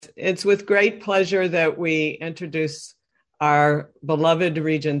it's with great pleasure that we introduce our beloved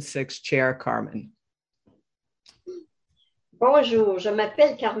Region 6 Chair, Carmen. Bonjour, je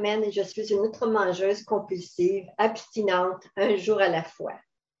m'appelle Carmen et je suis une outre-mangeuse compulsive, abstinente, un jour à la fois.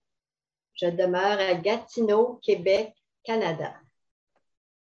 Je demeure à Gatineau, Québec, Canada.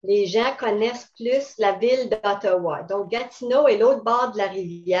 Les gens connaissent plus la ville d'Ottawa. Donc, Gatineau est l'autre bord de la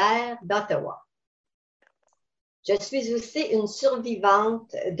rivière d'Ottawa. Je suis aussi une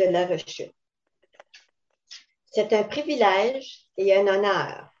survivante de la rechute. C'est un privilège et un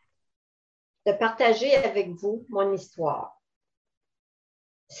honneur de partager avec vous mon histoire.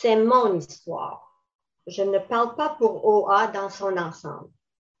 C'est mon histoire. Je ne parle pas pour OA dans son ensemble.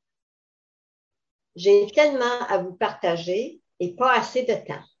 J'ai tellement à vous partager et pas assez de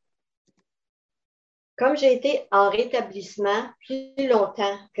temps. Comme j'ai été en rétablissement plus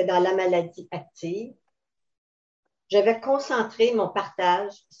longtemps que dans la maladie active, je vais concentrer mon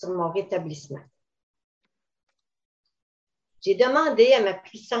partage sur mon rétablissement. J'ai demandé à ma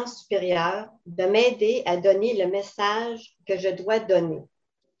puissance supérieure de m'aider à donner le message que je dois donner,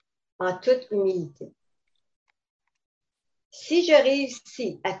 en toute humilité. Si je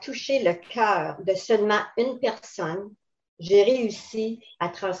réussis à toucher le cœur de seulement une personne, j'ai réussi à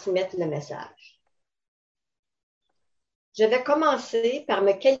transmettre le message. Je vais commencer par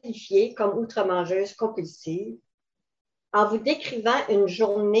me qualifier comme outre-mangeuse compulsive en vous décrivant une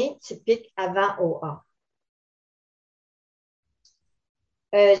journée typique avant OA.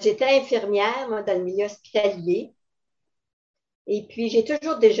 J'étais infirmière, moi, dans le milieu hospitalier. Et puis, j'ai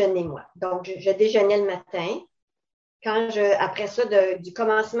toujours déjeuné, moi. Donc, je déjeunais le matin. Après ça, du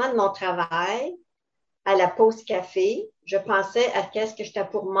commencement de mon travail à la pause café, je pensais à qu'est-ce que j'étais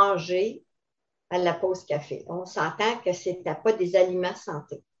pour manger à la pause café. On s'entend que ce n'était pas des aliments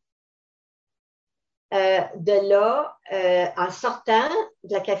santé. De là, en sortant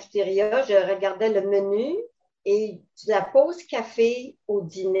de la cafétéria, je regardais le menu et de la pause café au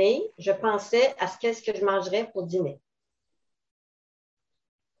dîner, je pensais à qu'est-ce que je mangerais pour dîner.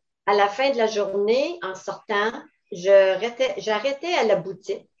 À la fin de la journée, en sortant, j'arrêtais à la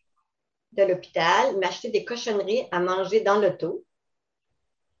boutique de l'hôpital, m'acheter des cochonneries à manger dans l'auto.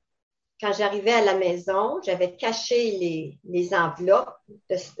 Quand j'arrivais à la maison, j'avais caché les enveloppes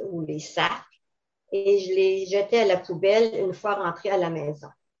ou les sacs et je les jetais à la poubelle une fois rentrée à la maison.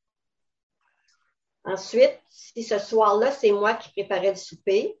 Ensuite, si ce soir-là, c'est moi qui préparais le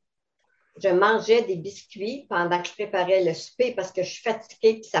souper, je mangeais des biscuits pendant que je préparais le souper parce que je suis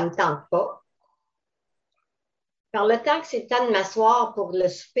fatiguée et ça ne me tente pas. Par le temps que c'est le temps de m'asseoir pour le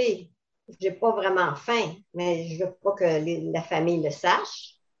souper, je n'ai pas vraiment faim, mais je ne veux pas que la famille le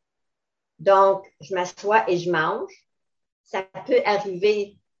sache. Donc, je m'assois et je mange. Ça peut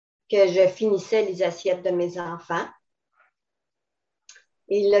arriver que je finissais les assiettes de mes enfants.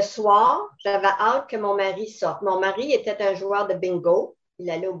 Et le soir, j'avais hâte que mon mari sorte. Mon mari était un joueur de bingo. Il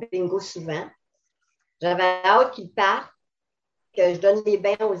allait au bingo souvent. J'avais hâte qu'il parte, que je donne les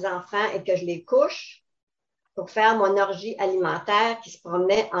bains aux enfants et que je les couche pour faire mon orgie alimentaire qui se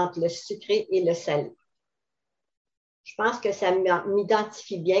promenait entre le sucré et le salé. Je pense que ça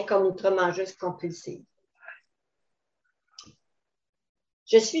m'identifie bien comme outre-mangeuse compulsive.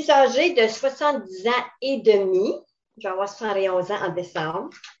 Je suis âgée de 70 ans et demi. Je vais avoir 71 ans en décembre.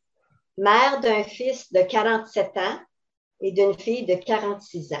 Mère d'un fils de 47 ans et d'une fille de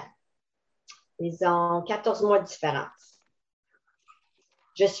 46 ans. Ils ont 14 mois de différence.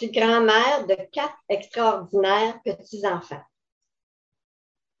 Je suis grand-mère de 4 extraordinaires petits-enfants.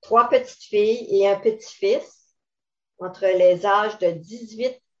 3 petites filles et un petit-fils entre les âges de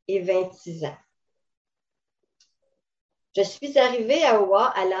 18 et 26 ans. Je suis arrivée à OA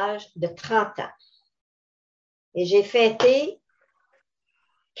à l'âge de 30 ans et j'ai fêté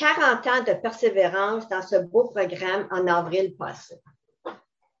 40 ans de persévérance dans ce beau programme en avril passé.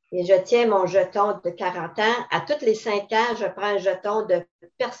 Et je tiens mon jeton de 40 ans. À tous les 5 ans, je prends un jeton de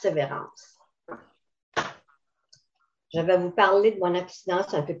persévérance. Je vais vous parler de mon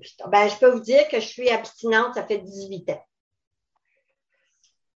abstinence un peu plus tard. Je peux vous dire que je suis abstinente, ça fait 18 ans.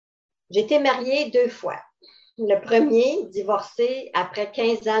 J'ai été mariée 2 fois. Le premier, divorcé après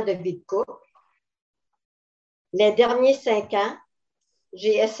 15 ans de vie de couple. Les derniers 5 ans,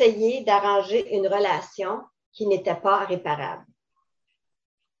 j'ai essayé d'arranger une relation qui n'était pas réparable.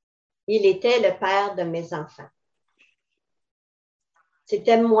 Il était le père de mes enfants.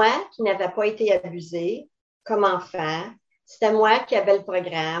 C'était moi qui n'avais pas été abusée comme enfant. C'était moi qui avais le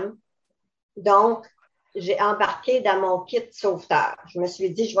programme. Donc, j'ai embarqué dans mon kit sauveteur. Je me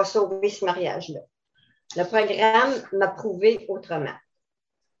suis dit, je vais sauver ce mariage-là. Le programme m'a prouvé autrement.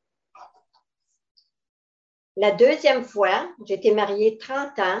 La deuxième fois, j'ai été mariée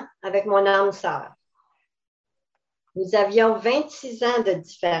 30 ans avec mon âme sœur. Nous avions 26 ans de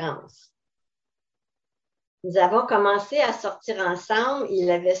différence. Nous avons commencé à sortir ensemble.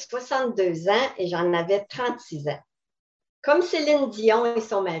 Il avait 62 ans et j'en avais 36 ans. Comme Céline Dion et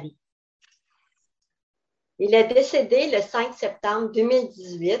son mari. Il est décédé le 5 septembre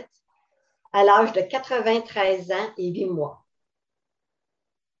 2018 à l'âge de 93 ans et 8 mois.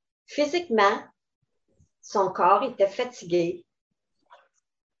 Physiquement, son corps était fatigué,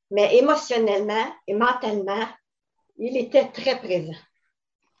 mais émotionnellement et mentalement, il était très présent.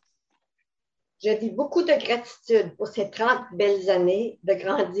 Je vis beaucoup de gratitude pour ces 30 belles années de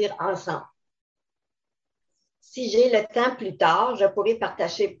grandir ensemble. Si j'ai le temps plus tard, je pourrai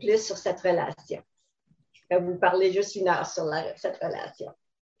partager plus sur cette relation. Je vais vous parler juste une heure sur cette relation.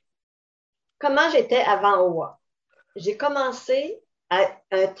 Comment j'étais avant OA? J'ai commencé à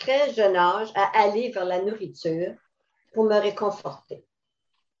un très jeune âge à aller vers la nourriture pour me réconforter.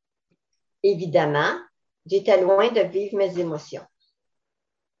 Évidemment, j'étais loin de vivre mes émotions.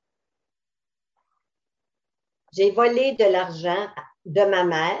 J'ai volé de l'argent de ma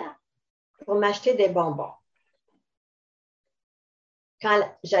mère pour m'acheter des bonbons.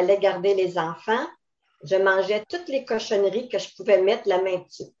 Quand j'allais garder les enfants, je mangeais toutes les cochonneries que je pouvais mettre la main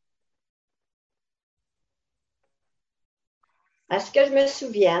dessus. À ce que je me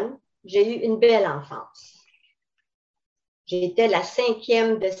souvienne, j'ai eu une belle enfance. J'étais la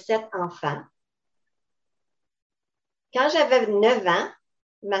 5e de 7 enfants. Quand j'avais 9 ans,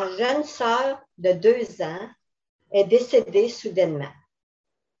 ma jeune sœur de 2 ans est décédée soudainement.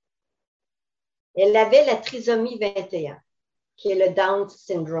 Elle avait la trisomie 21, qui est le Down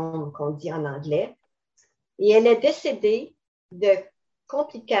syndrome qu'on dit en anglais, et elle est décédée de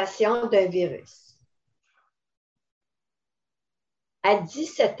complications d'un virus. À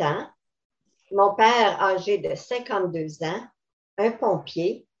 17 ans, mon père, âgé de 52 ans, un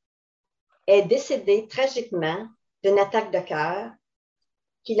pompier, est décédé tragiquement d'une attaque de cœur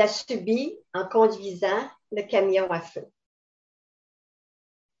qu'il a subie en conduisant le camion à feu.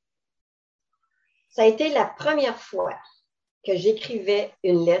 Ça a été la première fois que j'écrivais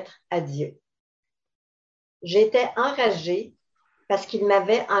une lettre à Dieu. J'étais enragée parce qu'il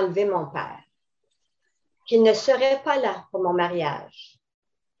m'avait enlevé mon père, qu'il ne serait pas là pour mon mariage,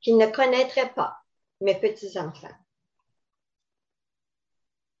 qu'il ne connaîtrait pas mes petits-enfants.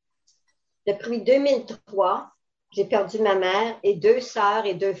 Depuis 2003, j'ai perdu ma mère et 2 sœurs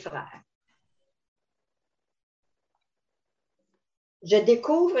et 2 frères. Je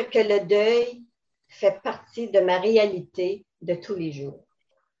découvre que le deuil fait partie de ma réalité de tous les jours.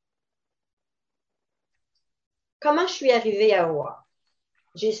 Comment je suis arrivée à OA?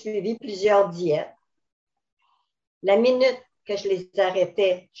 J'ai suivi plusieurs diètes. La minute que je les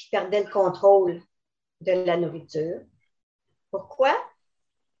arrêtais, je perdais le contrôle de la nourriture. Pourquoi?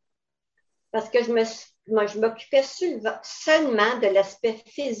 Parce que je m'occupais seulement de l'aspect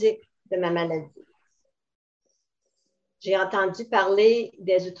physique de ma maladie. J'ai entendu parler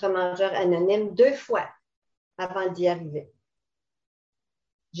des outre-mangeurs anonymes 2 fois avant d'y arriver.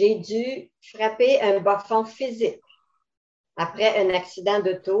 J'ai dû frapper un bas-fond physique après un accident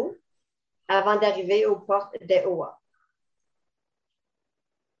d'auto avant d'arriver aux portes des OA.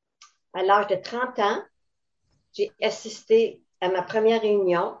 À l'âge de 30 ans, j'ai assisté à ma première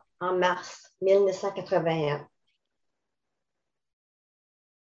réunion en mars 1981.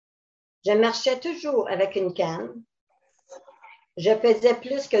 Je marchais toujours avec une canne. Je pesais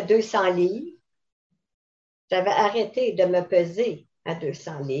plus que 200 livres. J'avais arrêté de me peser à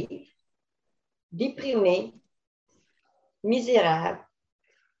 200 livres. Déprimée, misérable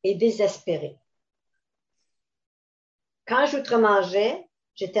et désespérée. Quand j'outre-mangeais,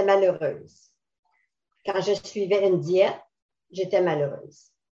 j'étais malheureuse. Quand je suivais une diète, j'étais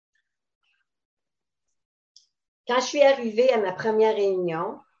malheureuse. Quand je suis arrivée à ma première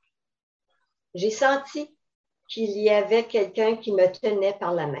réunion, j'ai senti qu'il y avait quelqu'un qui me tenait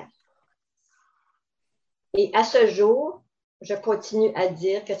par la main. Et à ce jour, je continue à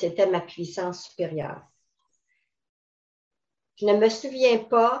dire que c'était ma puissance supérieure. Je ne me souviens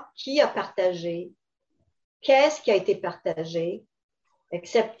pas qui a partagé, qu'est-ce qui a été partagé,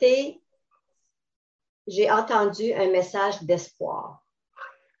 excepté j'ai entendu un message d'espoir,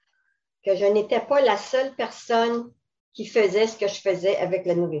 que je n'étais pas la seule personne qui faisait ce que je faisais avec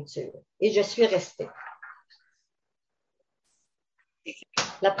la nourriture. Et je suis restée.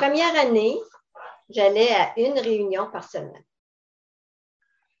 La première année, j'allais à 1 réunion par semaine.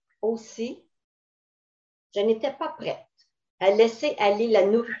 Aussi, je n'étais pas prête à laisser aller la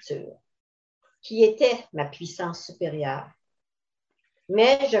nourriture, qui était ma puissance supérieure.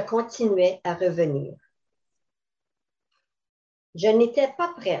 Mais je continuais à revenir. Je n'étais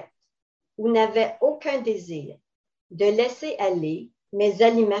pas prête ou n'avais aucun désir de laisser aller mes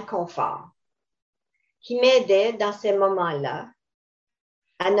aliments confort qui m'aidaient dans ces moments-là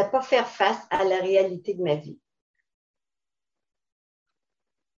à ne pas faire face à la réalité de ma vie.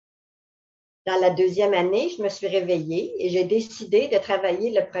 Dans la deuxième année, je me suis réveillée et j'ai décidé de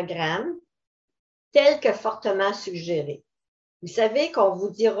travailler le programme tel que fortement suggéré. Vous savez qu'on ne vous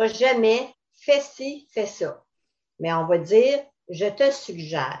dira jamais « fais ci, fais ça », mais on va dire « je te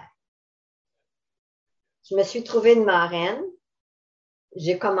suggère ». Je me suis trouvée une marraine,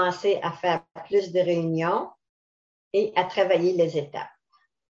 j'ai commencé à faire plus de réunions et à travailler les étapes.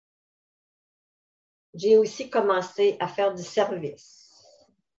 J'ai aussi commencé à faire du service.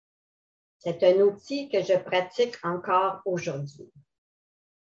 C'est un outil que je pratique encore aujourd'hui.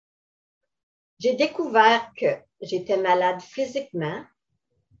 J'ai découvert que j'étais malade physiquement,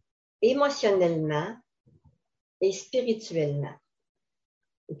 émotionnellement et spirituellement,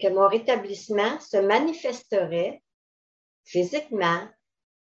 et que mon rétablissement se manifesterait physiquement,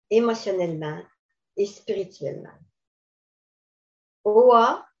 émotionnellement et spirituellement.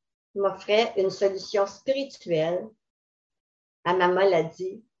 OA m'offrait une solution spirituelle à ma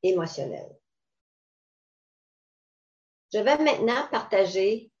maladie émotionnelle. Je vais maintenant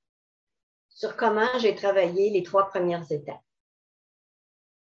partager sur comment j'ai travaillé les 3 premières étapes.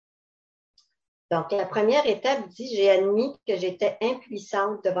 Donc, la première étape dit, j'ai admis que j'étais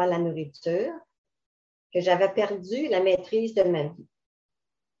impuissante devant la nourriture, que j'avais perdu la maîtrise de ma vie.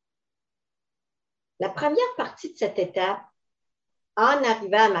 La première partie de cette étape, en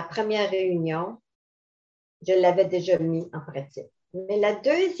arrivant à ma première réunion, je l'avais déjà mis en pratique. Mais la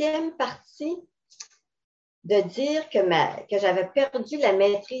deuxième partie, de dire que j'avais perdu la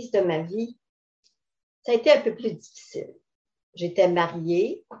maîtrise de ma vie, ça a été un peu plus difficile. J'étais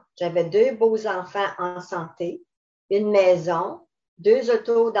mariée, j'avais 2 beaux enfants en santé, une maison, 2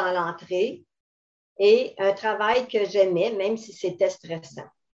 autos dans l'entrée et un travail que j'aimais, même si c'était stressant.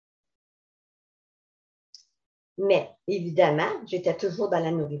 Mais évidemment, j'étais toujours dans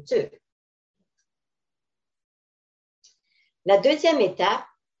la nourriture. La deuxième étape,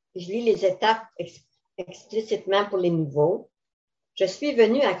 je lis les étapes explicitement pour les nouveaux. Je suis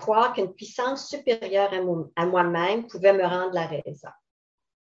venue à croire qu'une puissance supérieure à moi-même pouvait me rendre la raison.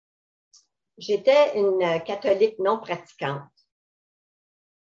 J'étais une catholique non pratiquante.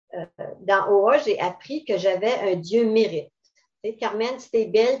 Dans OA, j'ai appris que j'avais un Dieu mérite. Tu sais, Carmen, si t'es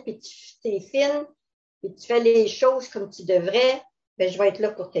belle, puis tu es fine, puis tu fais les choses comme tu devrais, ben, je vais être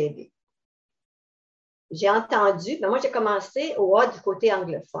là pour t'aider. J'ai entendu, ben moi j'ai commencé OA du côté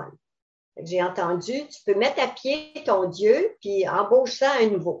anglophone. J'ai entendu, tu peux mettre à pied ton Dieu, puis embauche ça à un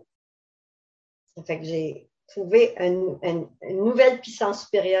nouveau. Ça fait que j'ai trouvé une nouvelle puissance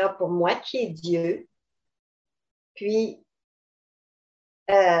supérieure pour moi, qui est Dieu. Puis,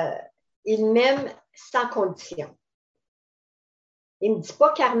 il m'aime sans condition. Il ne me dit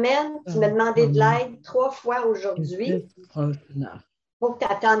pas, Carmen, tu m'as demandé de l'aide 3 fois aujourd'hui. Faut que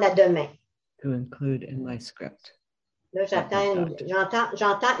tu attendes à demain. To include in my script. Là,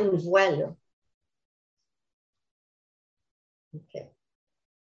 j'entends une voix, là. OK.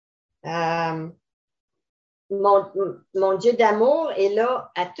 Mon Dieu d'amour est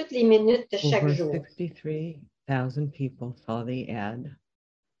là à toutes les minutes de chaque jour. 63,000 people saw the ad.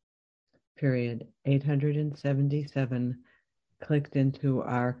 Period. 877 clicked into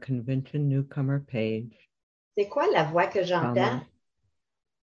our convention newcomer page. C'est quoi la voix que j'entends?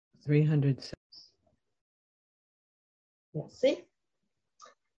 300. Merci.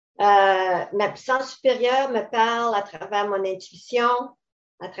 Ma puissance supérieure me parle à travers mon intuition,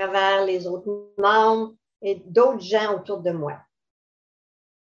 à travers les autres membres et d'autres gens autour de moi.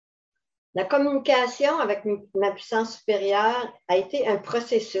 La communication avec ma puissance supérieure a été un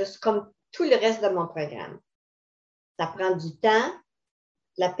processus comme tout le reste de mon programme. Ça prend du temps,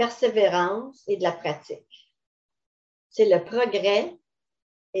 de la persévérance et de la pratique. C'est le progrès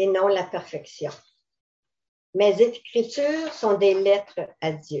et non la perfection. Mes écritures sont des lettres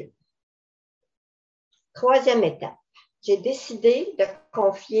à Dieu. 3e étape. J'ai décidé de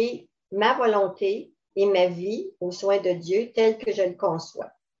confier ma volonté et ma vie aux soins de Dieu tel que je le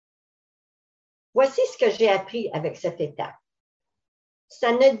conçois. Voici ce que j'ai appris avec cette étape.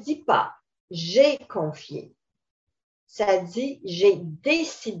 Ça ne dit pas « j'ai confié ». Ça dit « j'ai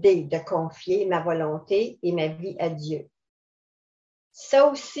décidé de confier ma volonté et ma vie à Dieu ». Ça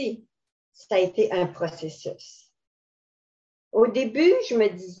aussi, ça a été un processus. Au début, je me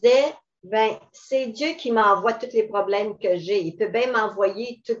disais, ben, c'est Dieu qui m'envoie tous les problèmes que j'ai. Il peut bien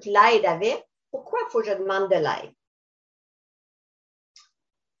m'envoyer toute l'aide avec. Pourquoi il faut que je demande de l'aide?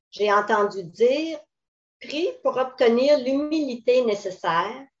 J'ai entendu dire, prie pour obtenir l'humilité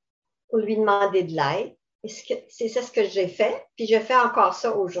nécessaire pour lui demander de l'aide. Et c'est ce que j'ai fait, puis je fais encore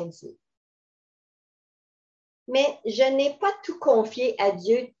ça aujourd'hui. Mais je n'ai pas tout confié à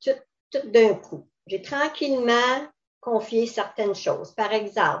Dieu tout d'un coup. J'ai tranquillement confié certaines choses. Par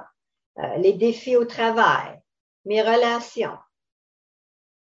exemple, les défis au travail, mes relations.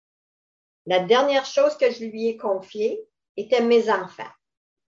 La dernière chose que je lui ai confiée était mes enfants.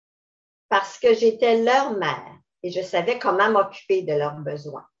 Parce que j'étais leur mère et je savais comment m'occuper de leurs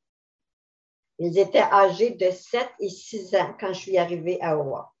besoins. Ils étaient âgés de 7 et 6 ans quand je suis arrivée à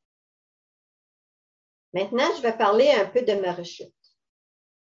Ottawa. Maintenant, je vais parler un peu de ma rechute.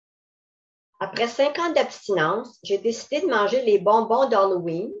 Après 5 ans d'abstinence, j'ai décidé de manger les bonbons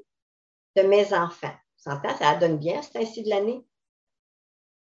d'Halloween de mes enfants. Ça donne bien, c'est ainsi de l'année.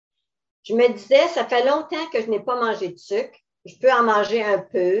 Je me disais, ça fait longtemps que je n'ai pas mangé de sucre. Je peux en manger un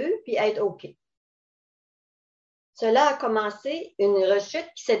peu puis être OK. Cela a commencé une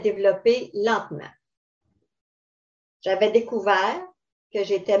rechute qui s'est développée lentement. J'avais découvert que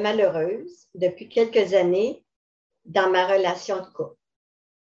j'étais malheureuse depuis quelques années dans ma relation de couple.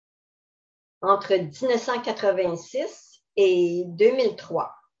 Entre 1986 et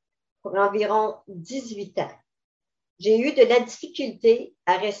 2003, pour environ 18 ans, j'ai eu de la difficulté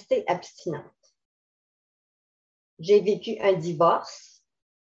à rester abstinente. J'ai vécu un divorce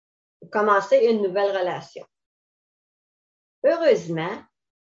et commencé une nouvelle relation. Heureusement,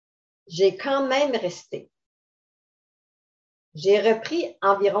 j'ai quand même resté. J'ai repris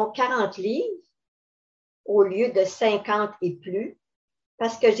environ 40 livres au lieu de 50 et plus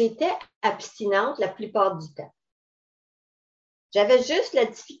parce que j'étais abstinente la plupart du temps. J'avais juste la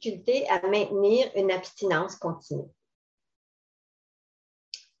difficulté à maintenir une abstinence continue.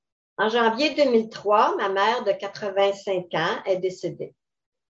 En janvier 2003, ma mère de 85 ans est décédée.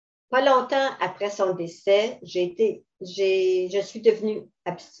 Pas longtemps après son décès, je suis devenue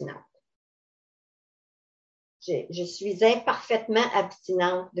abstinente. Je suis imparfaitement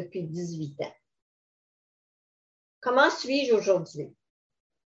abstinente depuis 18 ans. Comment suis-je aujourd'hui?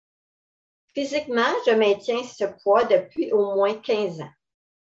 Physiquement, je maintiens ce poids depuis au moins 15 ans.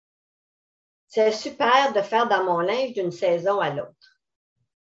 C'est super de faire dans mon linge d'une saison à l'autre.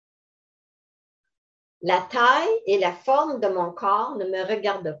 La taille et la forme de mon corps ne me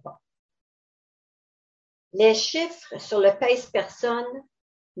regardent pas. Les chiffres sur le pèse-personne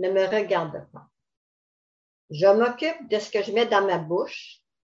ne me regardent pas. Je m'occupe de ce que je mets dans ma bouche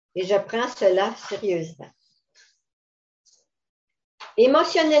et je prends cela sérieusement.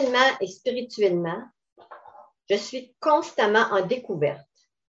 Émotionnellement et spirituellement, je suis constamment en découverte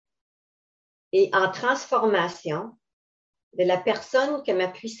et en transformation de la personne que ma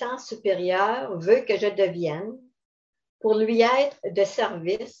puissance supérieure veut que je devienne pour lui être de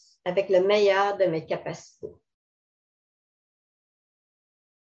service avec le meilleur de mes capacités.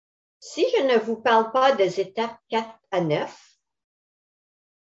 Si je ne vous parle pas des étapes 4 à 9,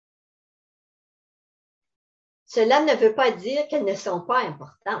 cela ne veut pas dire qu'elles ne sont pas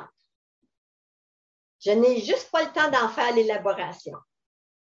importantes. Je n'ai juste pas le temps d'en faire l'élaboration.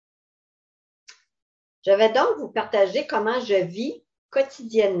 Je vais donc vous partager comment je vis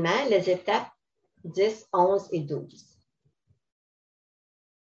quotidiennement les étapes 10, 11 et 12.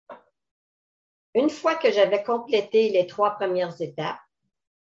 Une fois que j'avais complété les 3 premières étapes,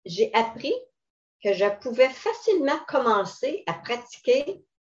 j'ai appris que je pouvais facilement commencer à pratiquer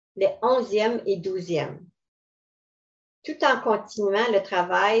les 11e et 12e, tout en continuant le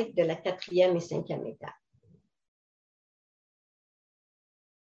travail de la 4e et 5e étape.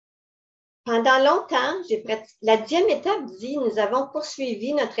 Pendant longtemps, la 10e étape dit « Nous avons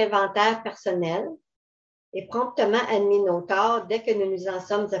poursuivi notre inventaire personnel et promptement admis nos torts dès que nous nous en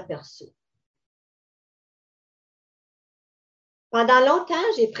sommes aperçus. » Pendant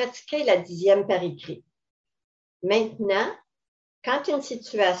longtemps, j'ai pratiqué la 10e par écrit. Maintenant, quand une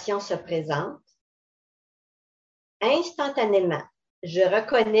situation se présente, instantanément, je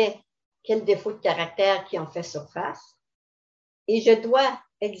reconnais quels défauts de caractère qui ont fait surface et je dois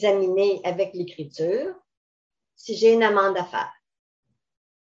examiner avec l'écriture si j'ai une amende à faire.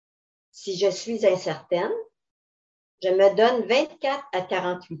 Si je suis incertaine, je me donne 24 à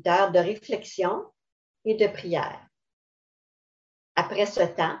 48 heures de réflexion et de prière. Après ce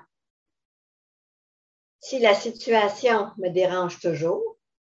temps, si la situation me dérange toujours,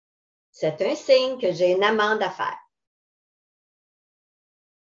 c'est un signe que j'ai une amende à faire.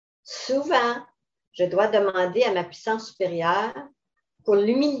 Souvent, je dois demander à ma puissance supérieure pour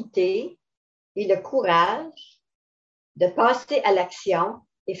l'humilité et le courage de passer à l'action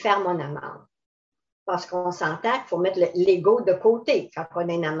et faire mon amende. Parce qu'on s'entend qu'il faut mettre l'ego de côté quand on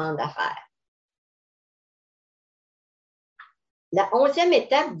a une amende à faire. La 11e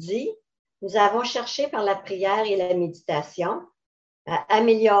étape dit, nous avons cherché par la prière et la méditation à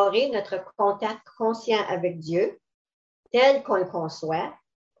améliorer notre contact conscient avec Dieu, tel qu'on le conçoit,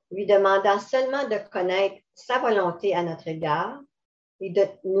 lui demandant seulement de connaître sa volonté à notre égard et de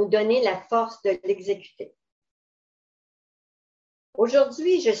nous donner la force de l'exécuter.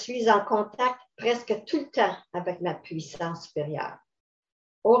 Aujourd'hui, je suis en contact presque tout le temps avec ma puissance supérieure.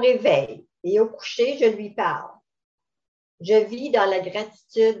 Au réveil et au coucher, je lui parle. Je vis dans la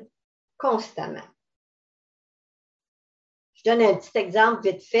gratitude constamment. Je donne un petit exemple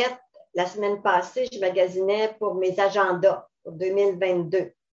vite fait. La semaine passée, je magasinais pour mes agendas pour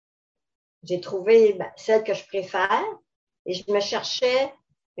 2022. J'ai trouvé celle que je préfère et je me cherchais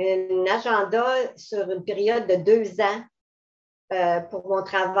un agenda sur une période de 2 ans pour mon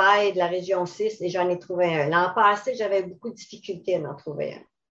travail de la région 6 et j'en ai trouvé un. L'an passé, j'avais beaucoup de difficultés à en trouver un.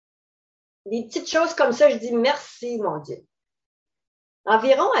 Des petites choses comme ça, je dis merci, mon Dieu.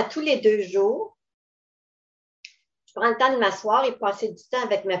 Environ à tous les 2 jours, je prends le temps de m'asseoir et passer du temps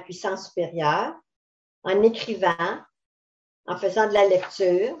avec ma puissance supérieure en écrivant, en faisant de la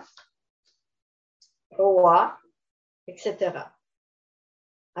lecture, etc.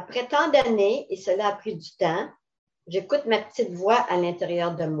 Après tant d'années, et cela a pris du temps, j'écoute ma petite voix à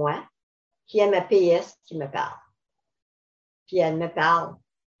l'intérieur de moi, qui est ma PS qui me parle. Puis elle me parle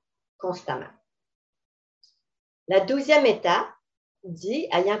constamment. La 12e étape dit,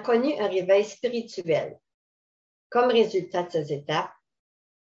 ayant connu un réveil spirituel. Comme résultat de ces étapes,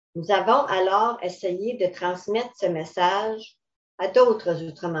 nous avons alors essayé de transmettre ce message à d'autres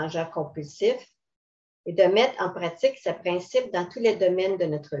outre-mangeurs compulsifs et de mettre en pratique ce principe dans tous les domaines de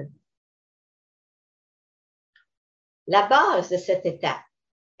notre vie. La base de cette étape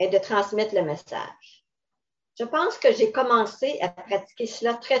est de transmettre le message. Je pense que j'ai commencé à pratiquer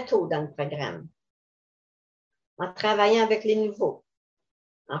cela très tôt dans le programme, en travaillant avec les nouveaux,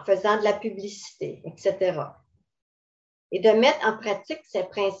 en faisant de la publicité, etc. Et de mettre en pratique ces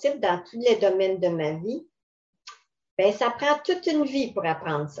principes dans tous les domaines de ma vie, bien, ça prend toute une vie pour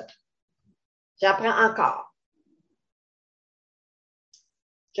apprendre ça. J'apprends encore.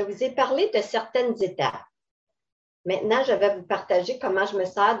 Je vous ai parlé de certaines étapes. Maintenant, je vais vous partager comment je me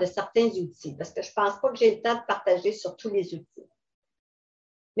sers de certains outils, parce que je ne pense pas que j'ai le temps de partager sur tous les outils.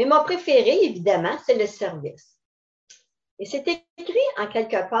 Mais mon préféré, évidemment, c'est le service. Et c'est écrit en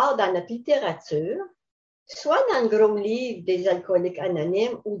quelque part dans notre littérature, soit dans le gros livre des alcooliques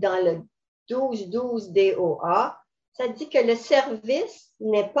anonymes ou dans le 12-12 DOA, ça dit que le service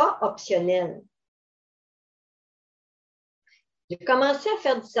n'est pas optionnel. J'ai commencé à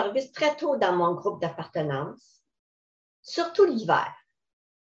faire du service très tôt dans mon groupe d'appartenance, surtout l'hiver.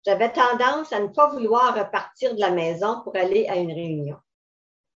 J'avais tendance à ne pas vouloir repartir de la maison pour aller à une réunion.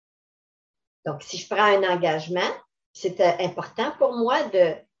 Donc, si je prends un engagement, c'était important pour moi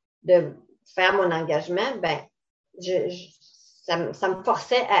de faire mon engagement, ben, ça me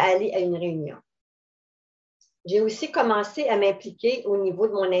forçait à aller à une réunion. J'ai aussi commencé à m'impliquer au niveau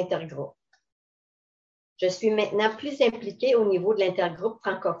de mon intergroupe. Je suis maintenant plus impliquée au niveau de l'intergroupe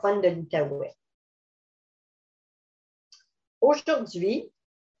francophone de l'Outaouais. Aujourd'hui,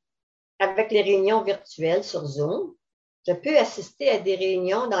 avec les réunions virtuelles sur Zoom, je peux assister à des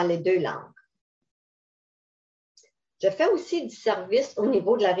réunions dans les 2 langues. Je fais aussi du service au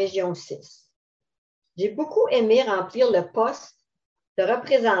niveau de la région 6. J'ai beaucoup aimé remplir le poste de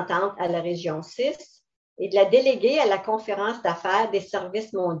représentante à la région 6 et de la déléguée à la conférence d'affaires des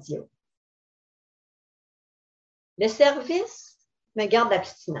services mondiaux. Le service me garde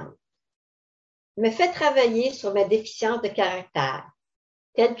abstinente, me fait travailler sur mes déficiences de caractère,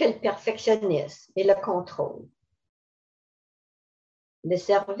 telles que le perfectionnisme et le contrôle. Le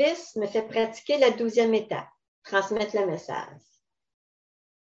service me fait pratiquer la 12e étape, transmettre le message.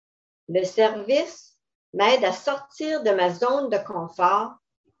 Le service m'aide à sortir de ma zone de confort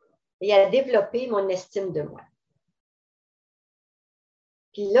et à développer mon estime de moi.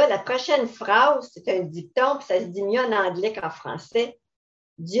 Puis là, la prochaine phrase, c'est un dicton, puis ça se dit mieux en anglais qu'en français.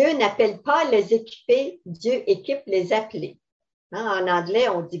 Dieu n'appelle pas les équipés, Dieu équipe les appelés. En anglais,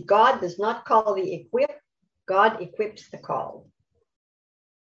 on dit God does not call the equipped, God equips the called.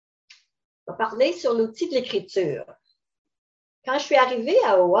 On va parler sur l'outil de l'écriture. Quand je suis arrivée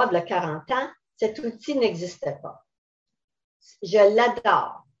à OA il y a 40 ans, cet outil n'existait pas. Je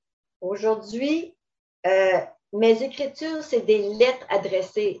l'adore. Aujourd'hui, mes écritures, c'est des lettres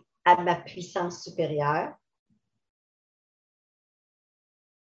adressées à ma puissance supérieure.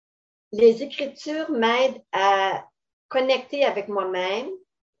 Les écritures m'aident à connecter avec moi-même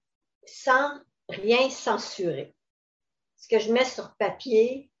sans rien censurer. Ce que je mets sur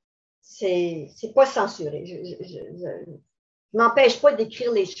papier, c'est pas censuré. je ne m'empêche pas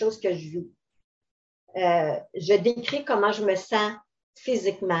d'écrire les choses que je vis. Je décris comment je me sens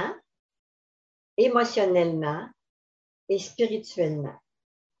physiquement, émotionnellement et spirituellement.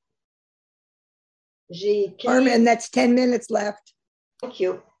 J'ai écrit... Carmen, that's 10 minutes left. Thank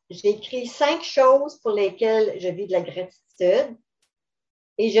you. J'ai écrit 5 choses pour lesquelles je vis de la gratitude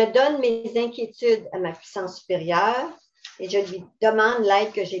et je donne mes inquiétudes à ma puissance supérieure et je lui demande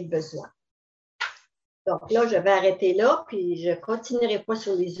l'aide que j'ai besoin. Donc là, je vais arrêter là, puis je ne continuerai pas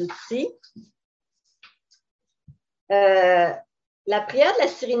sur les outils. La prière de la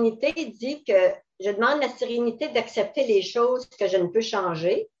sérénité dit que je demande la sérénité d'accepter les choses que je ne peux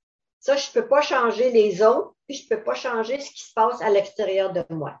changer. Ça, je ne peux pas changer les autres, puis je ne peux pas changer ce qui se passe à l'extérieur de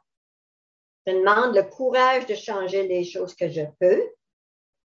moi. Je demande le courage de changer les choses que je peux.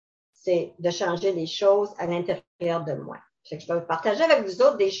 C'est de changer les choses à l'intérieur de moi. Je vais partager avec vous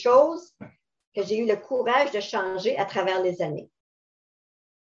autres des choses que j'ai eu le courage de changer à travers les années.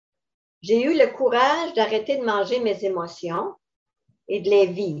 J'ai eu le courage d'arrêter de manger mes émotions et de les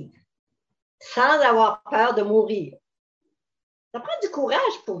vivre sans avoir peur de mourir. Ça prend du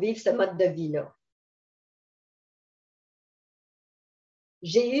courage pour vivre ce mode de vie-là.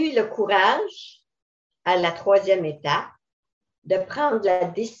 J'ai eu le courage, à la 3e étape, de prendre la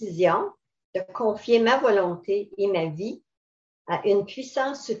décision de confier ma volonté et ma vie à une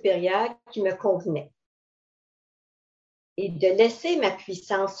puissance supérieure qui me convenait et de laisser ma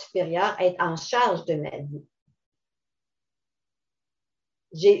puissance supérieure être en charge de ma vie.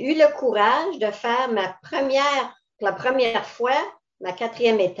 J'ai eu le courage de faire la première fois, ma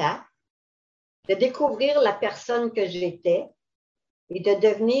 4e étape, de découvrir la personne que j'étais et de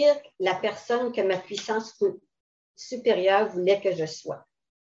devenir la personne que ma puissance supérieure voulait que je sois.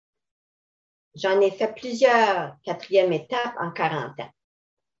 J'en ai fait plusieurs 4e étapes en 40 ans.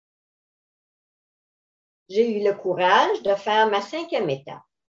 J'ai eu le courage de faire ma 5e étape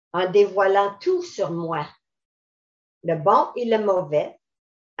en dévoilant tout sur moi, le bon et le mauvais,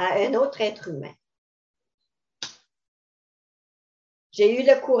 à un autre être humain. J'ai eu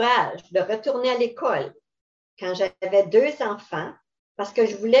le courage de retourner à l'école quand j'avais 2 enfants parce que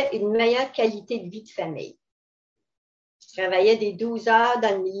je voulais une meilleure qualité de vie de famille. Je travaillais des 12 heures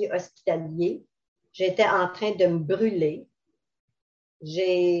dans le milieu hospitalier. J'étais en train de me brûler.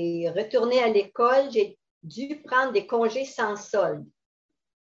 J'ai retourné à l'école. J'ai dû prendre des congés sans solde.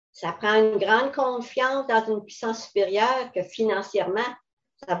 Ça prend une grande confiance dans une puissance supérieure que financièrement,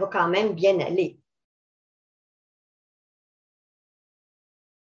 ça va quand même bien aller.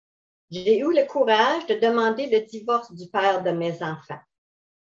 J'ai eu le courage de demander le divorce du père de mes enfants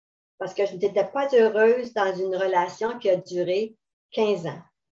parce que je n'étais pas heureuse dans une relation qui a duré 15 ans.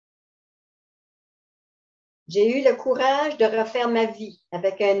 J'ai eu le courage de refaire ma vie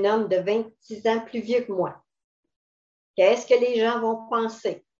avec un homme de 26 ans plus vieux que moi. Qu'est-ce que les gens vont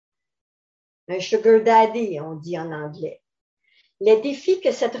penser? Un sugar daddy, on dit en anglais. Les défis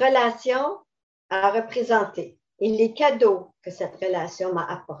que cette relation a représentés et les cadeaux que cette relation m'a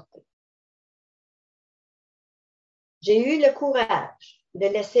apportés. J'ai eu le courage de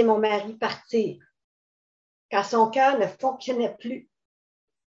laisser mon mari partir car son cœur ne fonctionnait plus,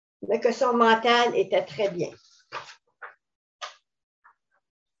 mais que son mental était très bien.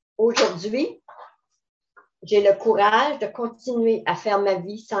 Aujourd'hui, j'ai le courage de continuer à faire ma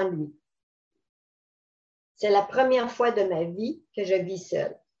vie sans lui. C'est la première fois de ma vie que je vis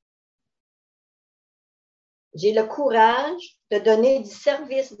seule. J'ai le courage de donner du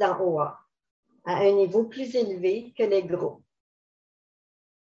service dans OA à un niveau plus élevé que les groupes.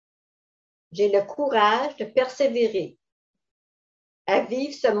 J'ai le courage de persévérer à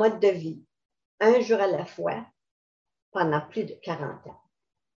vivre ce mode de vie, un jour à la fois, pendant plus de 40 ans.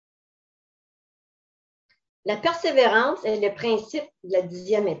 La persévérance est le principe de la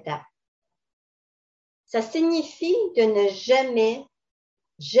 10e étape. Ça signifie de ne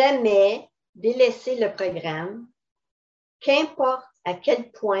jamais délaisser le programme, qu'importe à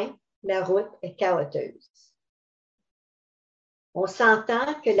quel point la route est chaotique. On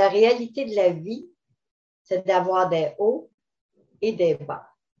s'entend que la réalité de la vie, c'est d'avoir des hauts et des bas.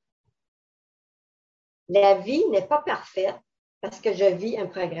 La vie n'est pas parfaite parce que je vis un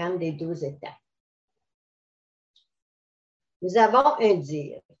programme des 12 étapes. Nous avons un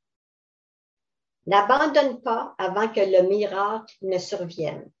dire. N'abandonne pas avant que le miracle ne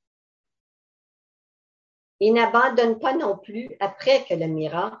survienne. Et n'abandonne pas non plus après que le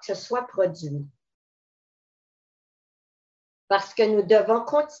miracle se soit produit. Parce que nous devons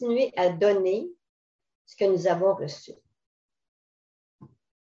continuer à donner ce que nous avons reçu.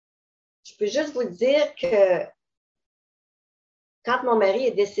 Je peux juste vous dire que quand mon mari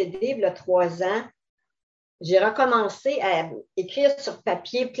est décédé il y a 3 ans, j'ai recommencé à écrire sur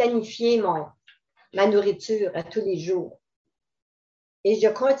papier, planifier ma nourriture à tous les jours. Et je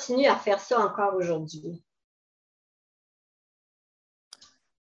continue à faire ça encore aujourd'hui.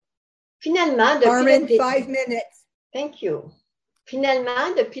 Finalement, Carmen, 5 minutes. Thank you.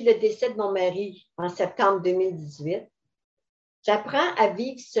 Finalement, depuis le décès de mon mari en septembre 2018, j'apprends à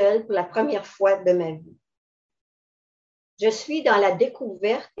vivre seule pour la première fois de ma vie. Je suis dans la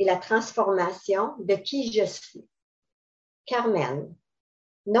découverte et la transformation de qui je suis. Carmen,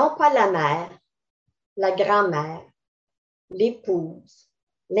 non pas la mère, la grand-mère, l'épouse,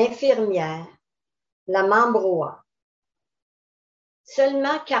 l'infirmière, la membroie.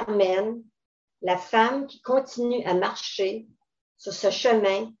 Seulement Carmen, la femme qui continue à marcher sur ce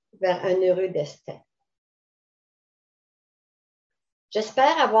chemin vers un heureux destin.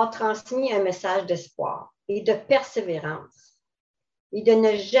 J'espère avoir transmis un message d'espoir et de persévérance et de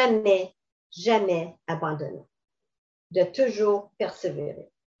ne jamais, jamais abandonner, de toujours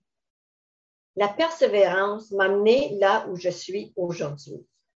persévérer. La persévérance m'a mené là où je suis aujourd'hui.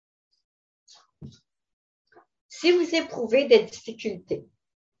 Si vous éprouvez des difficultés,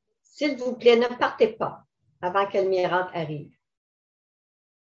 s'il vous plaît, ne partez pas avant que le miracle arrive.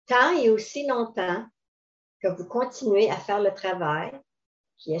 Tant et aussi longtemps que vous continuez à faire le travail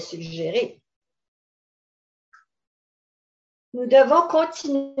qui est suggéré. Nous devons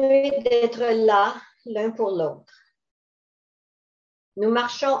continuer d'être là l'un pour l'autre. Nous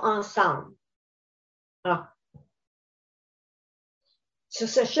marchons ensemble sur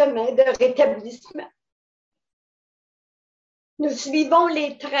ce chemin de rétablissement. Nous suivons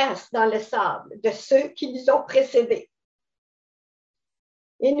les traces dans le sable de ceux qui nous ont précédés.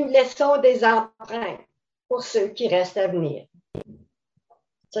 Et nous laissons des empreintes pour ceux qui restent à venir.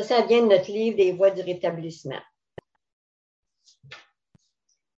 Ça vient de notre livre des voies du rétablissement.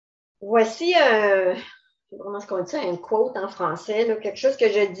 Voici comment est-ce qu'on dit ça, un quote en français, là, quelque chose que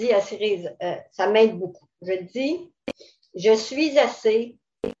je dis assez, ça m'aide beaucoup. Je dis, je suis assez,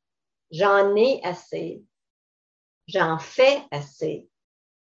 j'en ai assez, j'en fais assez,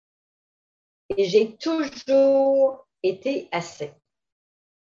 et j'ai toujours été assez.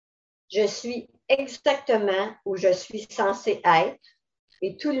 Je suis exactement où je suis censée être,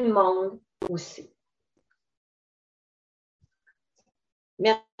 et tout le monde aussi.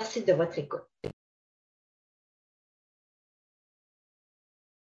 Merci de votre écoute.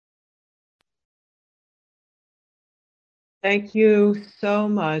 Thank you so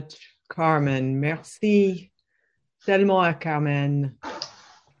much, Carmen. Merci tellement à Carmen.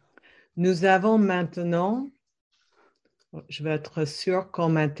 Nous avons maintenant, je vais être sûre qu'on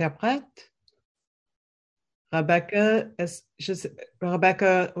m'interprète. Rebecca,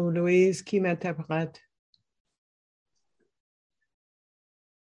 Rebecca ou Louise, qui m'interprète?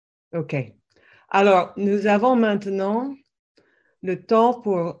 OK. Alors, nous avons maintenant le temps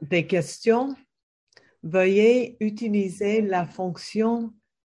pour des questions. Veuillez utiliser la fonction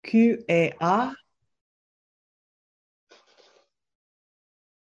Q&A.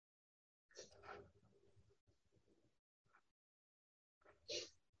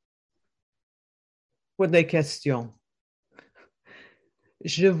 Pour des questions.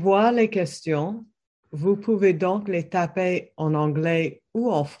 Je vois les questions. Vous pouvez donc les taper en anglais ou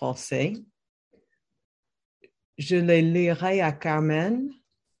en français. Je les lirai à Carmen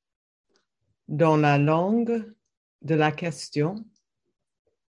dans la langue de la question.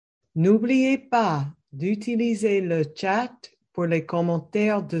 N'oubliez pas d'utiliser le chat pour les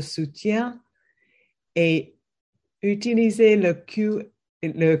commentaires de soutien et utilisez le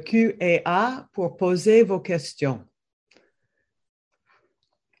Q&A pour poser vos questions.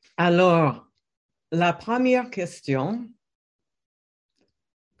 Alors, la première question.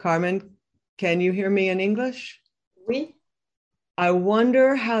 Carmen, can you hear me in English? Oui. I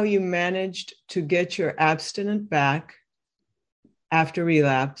wonder how you managed to get your abstinence back after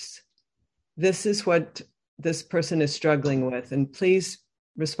relapse. This is what this person is struggling with, and please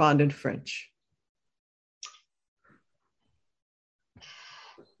respond in French.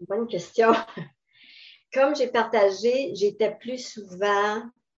 Bonne question. Comme j'ai partagé, j'étais plus souvent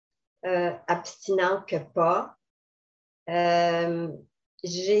abstinente que pas.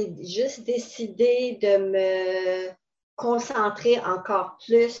 J'ai juste décidé de me concentrer encore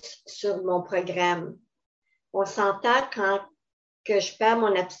plus sur mon programme. On s'entend quand que je perds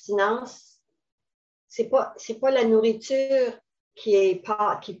mon abstinence, c'est pas la nourriture qui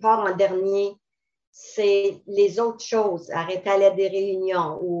part en dernier, c'est les autres choses, arrêter d'aller à des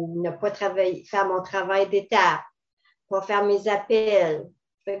réunions ou ne pas travailler, faire mon travail d'étape, pas faire mes appels.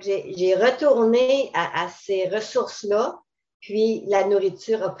 Fait que j'ai retourné à ces ressources-là, puis la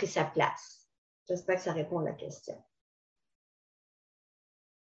nourriture a pris sa place. J'espère que ça répond à la question.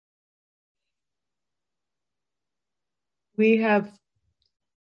 We have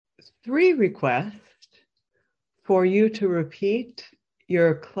 3 requests for you to repeat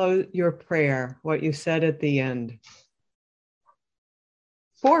your prayer, what you said at the end.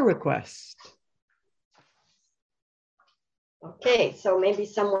 4 requests. Okay, so maybe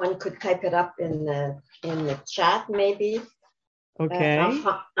someone could type it up in the chat, maybe. Okay.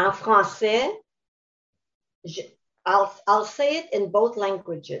 En français, I'll say it in both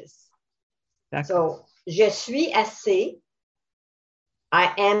languages. So, je suis assez.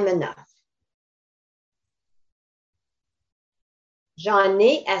 I am enough. J'en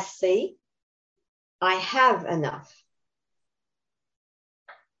ai assez. I have enough.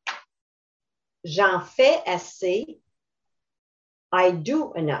 J'en fais assez. I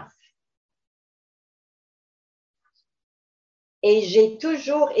do enough. Et j'ai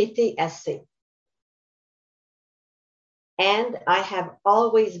toujours été assez. And I have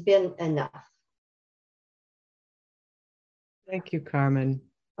always been enough. Thank you, Carmen.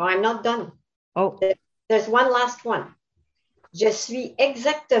 Oh, I'm not done. Oh. There's one last one. Je suis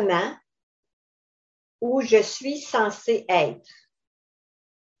exactement où je suis censé être.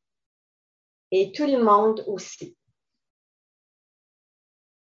 Et tout le monde aussi.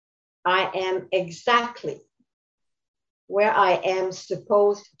 I am exactly where I am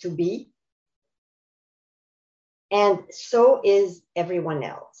supposed to be. And so is everyone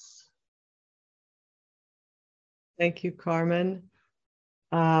else. Thank you, Carmen.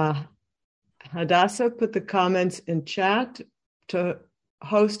 Hadassah put the comments in chat to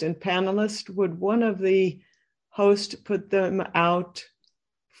host and panelist. Would one of the hosts put them out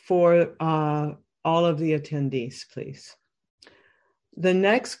for all of the attendees, please? The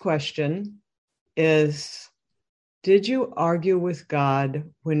next question is, did you argue with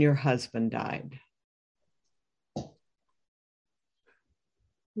God when your husband died?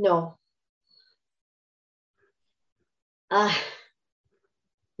 No.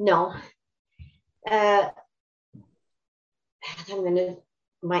 No.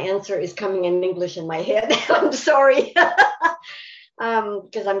 My answer is coming in English in my head. I'm sorry.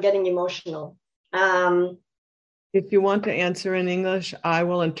 Because I'm getting emotional. If you want to answer in English, I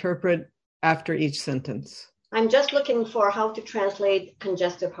will interpret after each sentence. I'm just looking for how to translate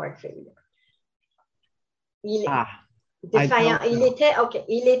congestive heart failure. Il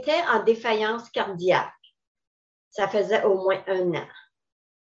était en défaillance cardiaque. Ça faisait au moins 1 an.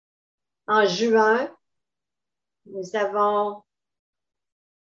 En juin, je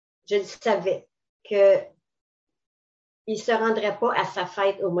le savais qu'il ne se rendrait pas à sa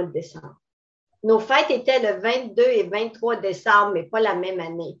fête au mois de décembre. Nos fêtes étaient le 22 et 23 décembre, mais pas la même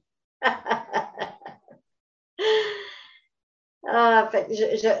année.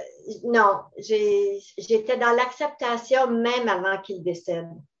 Non, j'étais dans l'acceptation même avant qu'il décède.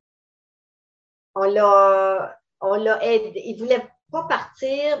 On l'a aidé. Il ne voulait pas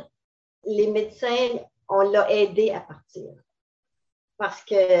partir. Les médecins, on l'a aidé à partir. Parce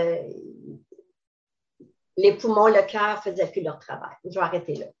que les poumons, le cœur ne faisaient plus leur travail. Je vais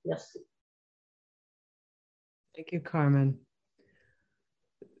arrêter là. Merci. Thank you, Carmen.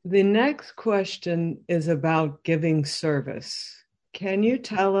 The next question is about giving service. Can you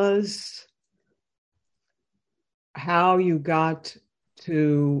tell us how you got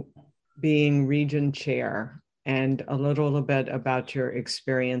to being region chair and a little bit about your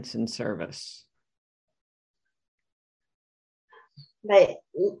experience in service? Ben,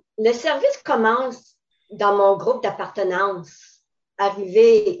 le service commence dans mon groupe d'appartenance.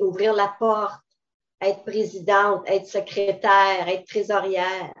 Arriver, ouvrir la porte, être présidente, être secrétaire, être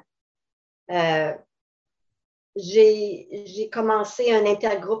trésorière. J'ai commencé un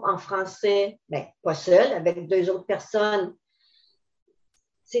intergroupe en français, ben, pas seul, avec 2 autres personnes.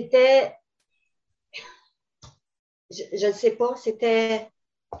 C'était, je ne sais pas, c'était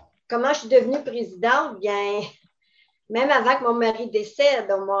comment je suis devenue présidente, bien, même avant que mon mari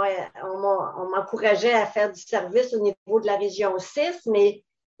décède, on m'encourageait à faire du service au niveau de la région 6, mais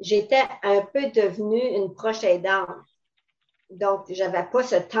j'étais un peu devenue une proche aidante. Donc, je n'avais pas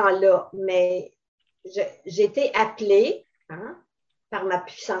ce temps-là, mais j'ai été appelée par ma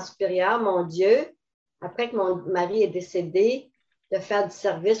puissance supérieure, mon Dieu, après que mon mari est décédé, de faire du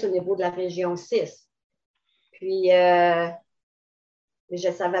service au niveau de la région 6. Puis, je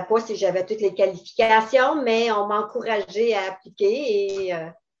ne savais pas si j'avais toutes les qualifications, mais on m'a encouragée à appliquer et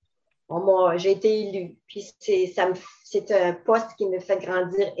j'ai été élue. Puis, c'est un poste qui me fait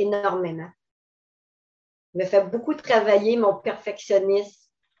grandir énormément. Il me fait beaucoup travailler mon perfectionnisme.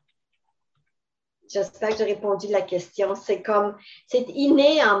 J'espère que j'ai répondu à la question. C'est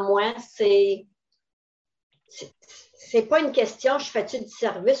inné en moi, c'est c'est pas une question, je fais-tu du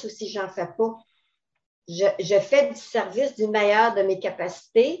service ou si j'en fais pas. Je fais du service du meilleur de mes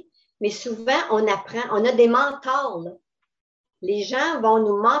capacités, mais souvent, on apprend, on a des mentors, là. Les gens vont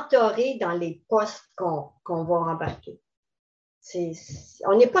nous mentorer dans les postes qu'on va embarquer.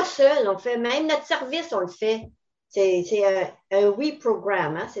 On n'est pas seul, on fait même notre service, on le fait. C'est un we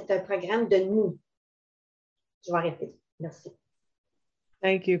programme, hein? C'est un programme de nous. Je vais arrêter. Merci.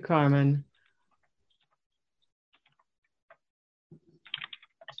 Thank you, Carmen.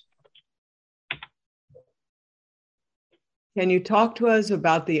 Can you talk to us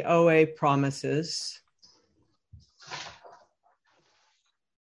about the OA promises?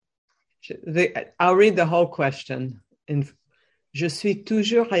 I'll read the whole question. Je suis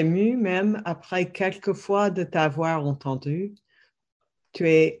toujours ému, même après quelques fois de t'avoir entendu. Tu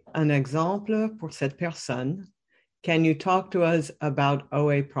es un exemple pour cette personne. Can you talk to us about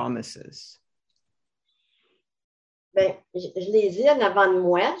OA promises? Ben, je les ai en avant de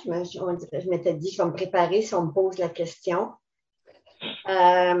moi. Je m'étais dit, je vais me préparer si on me pose la question.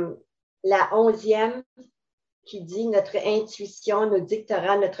 La 11e qui dit « Notre intuition nous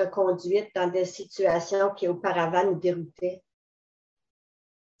dictera notre conduite dans des situations qui auparavant nous déroutaient. »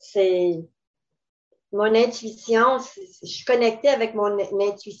 C'est mon intuition, je suis connectée avec mon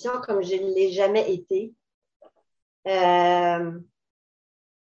intuition comme je ne l'ai jamais été.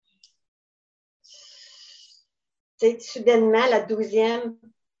 Soudainement, la 12e,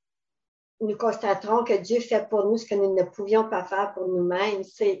 nous constaterons que Dieu fait pour nous ce que nous ne pouvions pas faire pour nous-mêmes.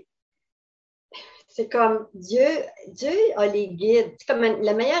 C'est comme Dieu a les guides. C'est comme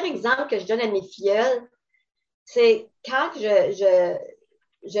le meilleur exemple que je donne à mes filleuls, c'est quand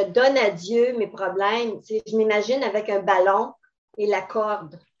je donne à Dieu mes problèmes, je m'imagine avec un ballon et la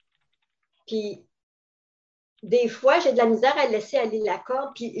corde. Puis, des fois, j'ai de la misère à laisser aller la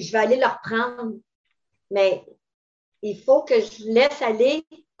corde, puis je vais aller le reprendre. Mais il faut que je laisse aller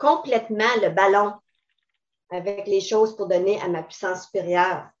complètement le ballon avec les choses pour donner à ma puissance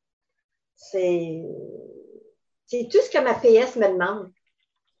supérieure. C'est tout ce que ma PS me demande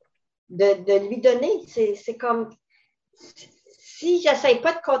de lui donner. C'est comme si je n'essaie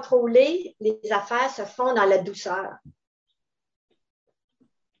pas de contrôler, les affaires se font dans la douceur.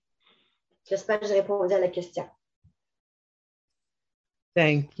 J'espère que j'ai répondu à la question.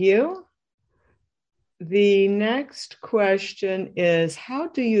 Thank you. The next question is, how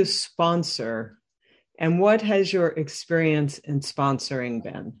do you sponsor? And what has your experience in sponsoring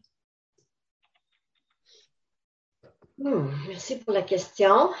been? Merci pour la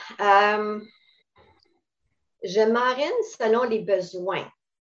question. Je marraine selon les besoins.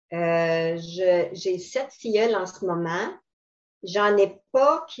 J'ai 7 filleuls en ce moment. J'en ai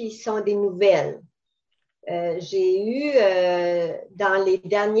pas qui sont des nouvelles. J'ai eu, dans les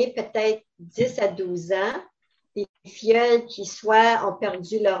derniers peut-être 10 à 12 ans, des filleuls qui soit ont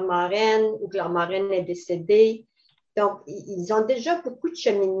perdu leur marraine ou que leur marraine est décédée. Donc, ils ont déjà beaucoup de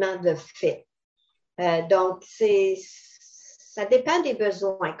cheminement de fait. Donc, ça dépend des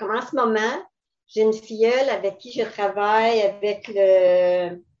besoins. Comme en ce moment, j'ai une filleule avec qui je travaille avec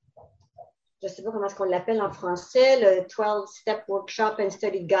je ne sais pas comment est-ce qu'on l'appelle en français, le 12-step workshop and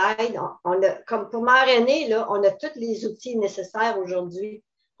study guide. Comme pour marrainer, là, on a tous les outils nécessaires aujourd'hui.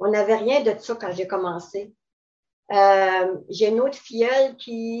 On n'avait rien de ça quand j'ai commencé. J'ai une autre filleule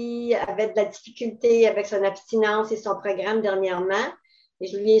qui avait de la difficulté avec son abstinence et son programme dernièrement. Et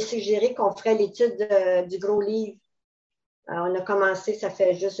je lui ai suggéré qu'on ferait l'étude du gros livre. On a commencé, ça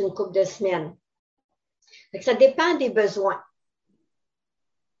fait juste une couple de semaines. Donc, ça dépend des besoins.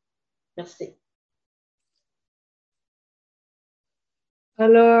 Merci.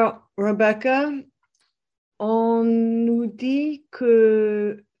 Alors, Rebecca, on nous dit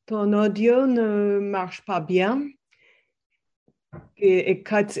que ton audio ne marche pas bien. It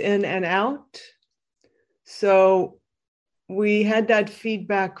cuts in and out. So we had that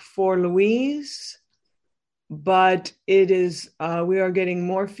feedback for Louise, but it is, we are getting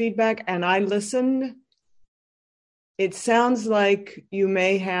more feedback, and I listened. It sounds like you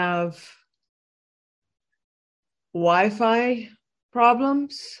may have Wi-Fi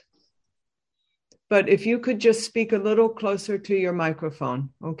problems, but if you could just speak a little closer to your microphone,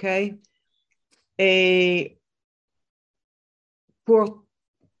 okay? Pour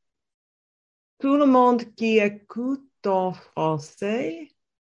tout le monde qui écoute en français,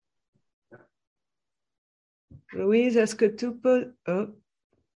 Louise, est-ce que tu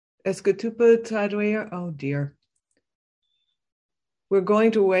peux traduire? Oh dear. We're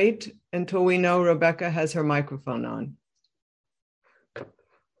going to wait until we know Rebecca has her microphone on.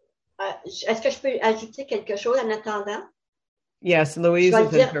 Est-ce que je peux ajouter quelque chose en attendant? Yes, Louise is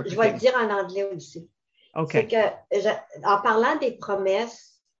interpreting. Je vais le dire en anglais aussi. Okay. C'est que, en parlant des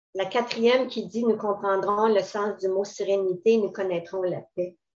promesses, la quatrième qui dit « Nous comprendrons le sens du mot sérénité, nous connaîtrons la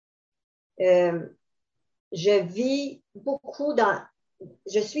paix ». Je vis beaucoup dans...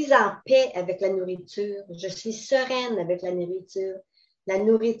 Je suis en paix avec la nourriture. Je suis sereine avec la nourriture. La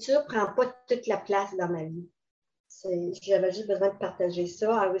nourriture ne prend pas toute la place dans ma vie. J'avais juste besoin de partager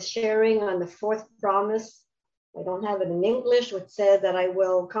ça. I was sharing on the fourth promise. I don't have it in English, which says that I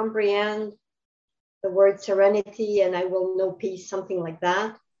will comprehend the word serenity and I will know peace, something like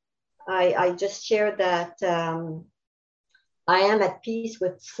that. I just shared that I am at peace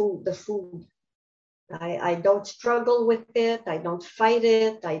with the food. I don't struggle with it. I don't fight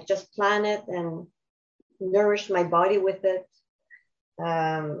it. I just plan it and nourish my body with it.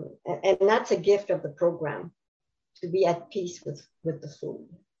 And that's a gift of the program, to be at peace with the food.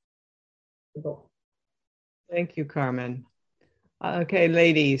 Thank you, Carmen. Okay,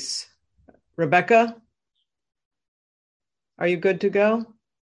 ladies. Rebecca, are you good to go?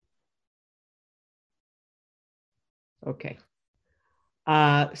 Okay.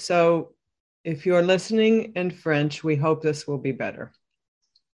 So if you're listening in French, we hope this will be better.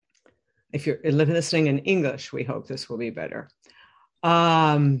 If you're listening in English, we hope this will be better.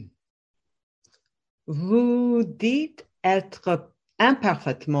 Vous dites être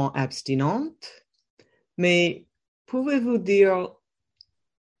imparfaitement abstinente, mais pouvez-vous dire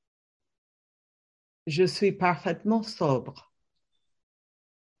je suis parfaitement sobre?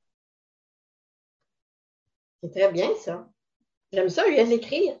 C'est très bien, ça. J'aime ça, je viens de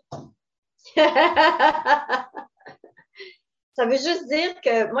l'écrire. Ça veut juste dire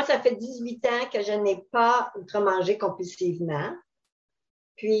que moi, ça fait 18 ans que je n'ai pas outre-mangé compulsivement.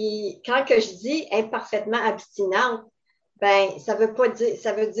 Puis, quand que je dis imparfaitement abstinente, ben, ça veut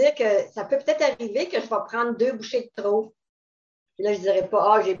dire que ça peut peut-être arriver que je vais prendre 2 bouchées de trop. Puis là, je dirais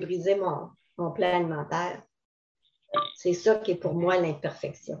pas, j'ai brisé mon plan alimentaire. C'est ça qui est pour moi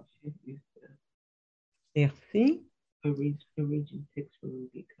l'imperfection. Merci.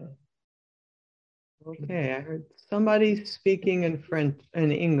 Okay, I heard somebody speaking in French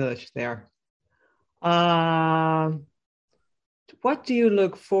and English there. What do you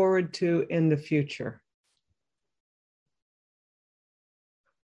look forward to in the future?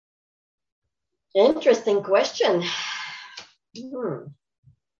 Interesting question.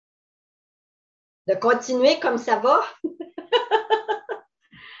 De continuer comme ça va.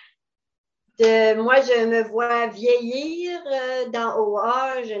 Moi, je me vois vieillir dans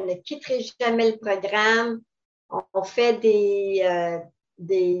OA. Je ne quitterai jamais le programme. On fait des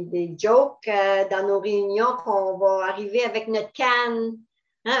jokes dans nos réunions qu'on va arriver avec notre canne.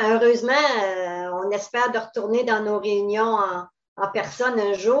 Hein, heureusement, on espère de retourner dans nos réunions en personne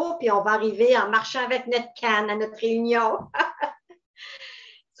un jour, puis on va arriver en marchant avec notre canne à notre réunion.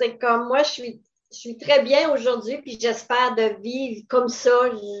 C'est comme moi, je suis très bien aujourd'hui, puis j'espère de vivre comme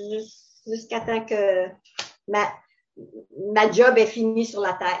ça jusqu'à temps que ma job est finie sur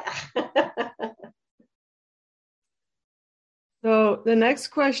la terre. So the next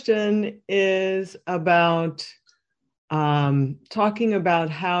question is about talking about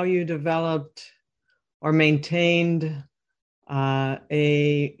how you developed or maintained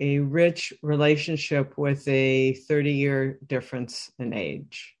a rich relationship with a 30-year difference in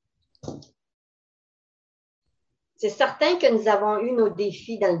age. C'est certain que nous avons eu nos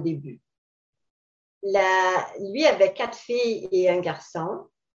défis dans le début. Lui avait 4 filles et un garçon.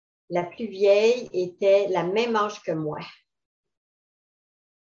 La plus vieille était la même âge que moi.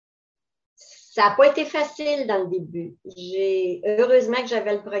 Ça n'a pas été facile dans le début. Heureusement que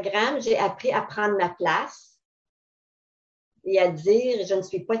j'avais le programme, j'ai appris à prendre ma place et à dire « Je ne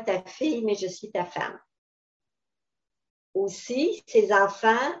suis pas ta fille, mais je suis ta femme ». Aussi, ses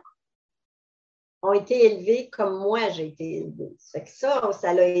enfants ont été élevés comme moi j'ai été élevée.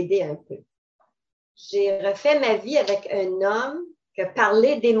 Ça l'a aidé un peu. J'ai refait ma vie avec un homme que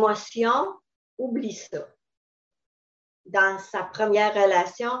parler d'émotions, oublie ça. Dans sa première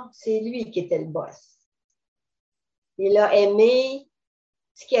relation, c'est lui qui était le boss. Il a aimé,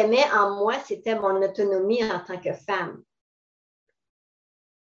 ce qu'il aimait en moi, c'était mon autonomie en tant que femme.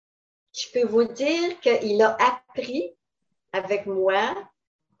 Je peux vous dire qu'il a appris avec moi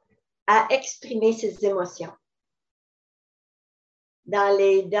à exprimer ses émotions. Dans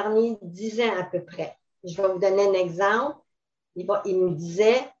les derniers 10 ans à peu près. Je vais vous donner un exemple. Il me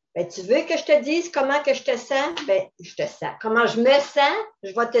disait, tu veux que je te dise comment que je te sens? Je te sens. Comment je me sens?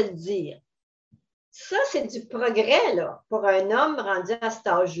 Je vais te le dire. Ça, c'est du progrès, là, pour un homme rendu à cet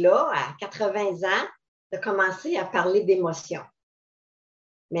âge-là, à 80 ans, de commencer à parler d'émotions.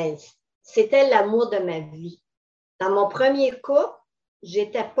 Mais c'était l'amour de ma vie. Dans mon premier couple,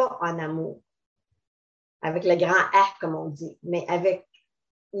 j'étais pas en amour. avec le grand A, comme on dit, mais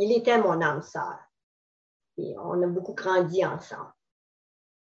il était mon âme sœur. Et on a beaucoup grandi ensemble.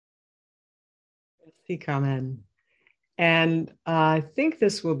 Merci, Carmen. And I think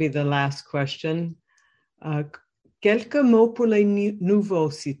this will be the last question. Quelques mots pour les nouveaux,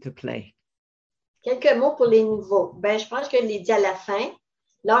 s'il te plaît. Quelques mots pour les nouveaux. Ben, je pense que je l'ai dit à la fin.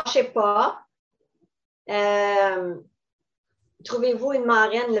 Lâchez pas. Trouvez-vous une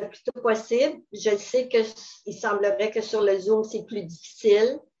marraine le plus tôt possible. Je sais qu'il semblerait que sur le Zoom, c'est plus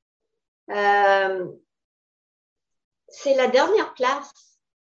difficile. C'est la dernière place.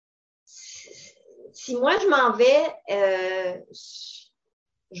 Si moi, je m'en vais,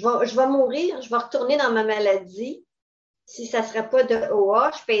 je vais mourir, je vais retourner dans ma maladie. Si ça ne serait pas de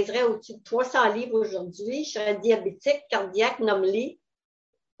OA, je pèserais au-dessus de 300 livres aujourd'hui. Je serais diabétique, cardiaque, nommeli.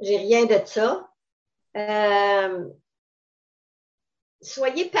 J'ai rien de ça.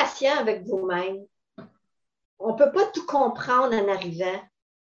 Soyez patient avec vous-même. On ne peut pas tout comprendre en arrivant.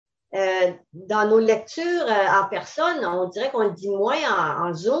 Dans nos lectures en personne, on dirait qu'on le dit moins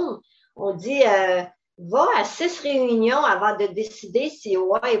en Zoom. On dit va à 6 réunions avant de décider si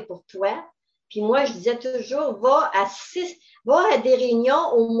OA est pour toi. Puis moi, je disais toujours va à des réunions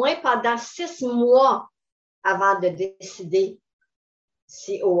au moins pendant 6 mois avant de décider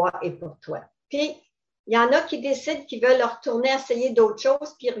si OA est pour toi. Puis il y en a qui décident qu'ils veulent retourner essayer d'autres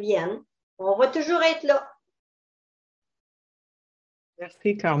choses puis reviennent. On va toujours être là.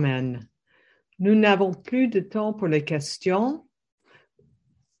 Merci, Carmen. Nous n'avons plus de temps pour les questions.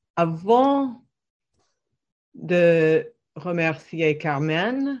 Avant de remercier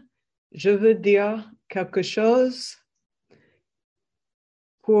Carmen, je veux dire quelque chose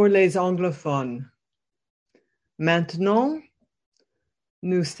pour les anglophones. Maintenant,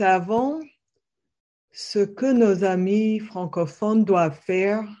 nous savons ce que nos amis francophones doivent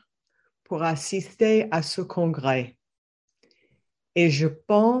faire pour assister à ce congrès. Et je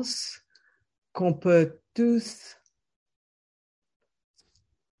pense qu'on peut tous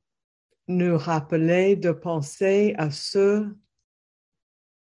nous rappeler de penser à ceux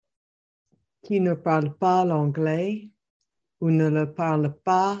qui ne parlent pas l'anglais ou ne le parlent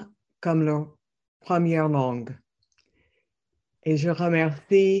pas comme leur première langue. Et je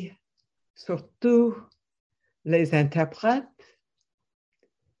remercie surtout les interprètes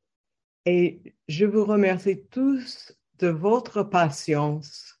et je vous remercie tous de votre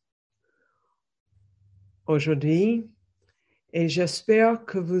patience aujourd'hui et j'espère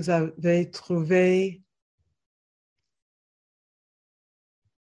que vous avez trouvé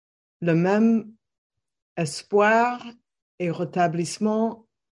le même espoir et rétablissement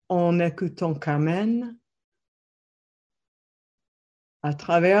en écoutant Carmen à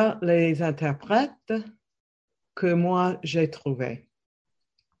travers les interprètes que moi j'ai trouvés.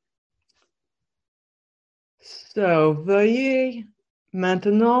 Veuillez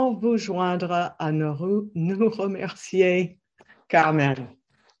maintenant vous joindre à nous remercier, Carmen.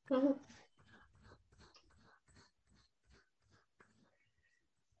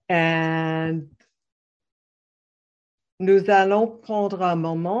 Et nous allons prendre un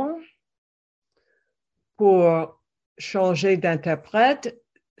moment pour changer d'interprète.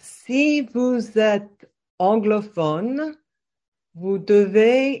 Si vous êtes anglophone, vous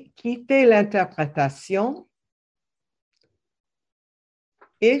devez quitter l'interprétation.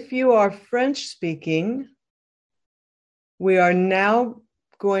 If you are French speaking, we are now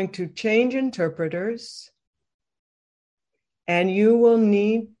going to change interpreters and you will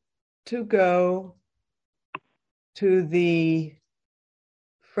need to go to the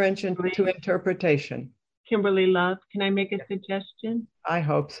French to interpretation. Kimberly Love, can I make a suggestion? I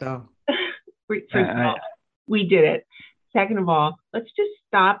hope so. First of all, we did it. Second of all, let's just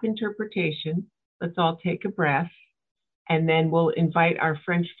stop interpretation. Let's all take a breath. And then we'll invite our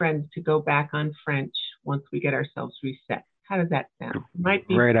French friends to go back on French once we get ourselves reset. How does that sound?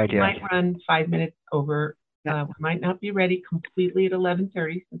 Great idea. We might run 5 minutes over. We might not be ready completely at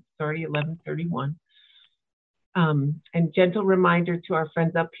 11:30 since it's already 11:31. And gentle reminder to our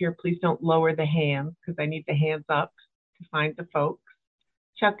friends up here, please don't lower the hands because I need the hands up to find the folks.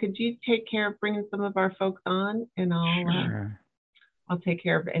 Chuck, could you take care of bringing some of our folks on? And I'll take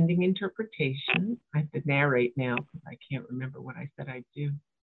care of ending interpretation. I have to narrate now because I can't remember what I said I'd do.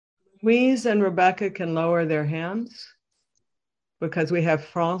 Louise and Rebecca can lower their hands because we have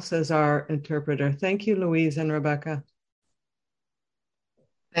France as our interpreter. Thank you, Louise and Rebecca.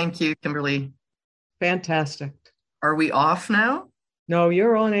 Thank you, Kimberly. Fantastic. Are we off now? No,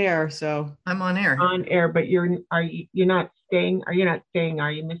 you're on air, so. I'm on air. On air, but you're not staying? Are you not staying?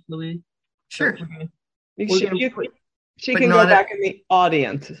 Are you, Miss Louise? Sure. She can go back in the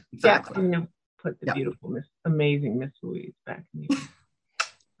audience. Exactly. Yeah, put the beautiful, amazing Miss Louise back in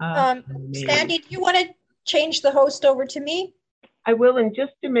the Sandy, do you want to change the host over to me? I will in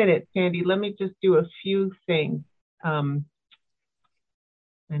just a minute, Sandy. Let me just do a few things. And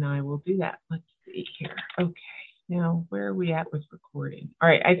I will do that. Let's see here. Okay. Now, where are we at with recording? All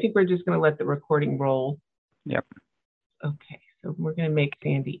right. I think we're just going to let the recording roll. Yep. Okay. So we're going to make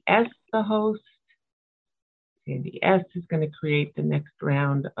Sandy S the host. Sandy S is going to create the next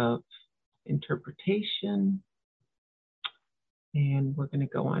round of interpretation. And we're going to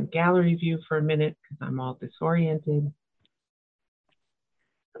go on gallery view for a minute because I'm all disoriented.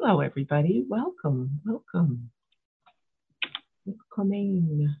 Hello, everybody. Welcome. Welcome.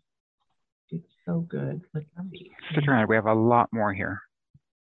 Coming. It's so good. Let's see. Stick around. We have a lot more here.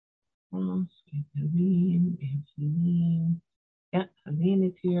 Helene. Yeah, Helene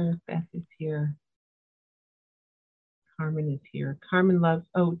is here. Beth is here. Carmen is here. Carmen loves.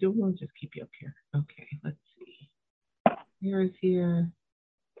 Oh, we'll just keep you up here. Okay, let's see. Sarah's here.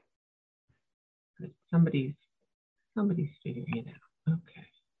 Good. Somebody's figuring it out. Okay.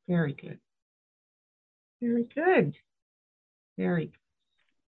 Very good. Very good. Very good.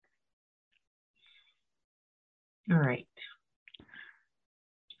 All right.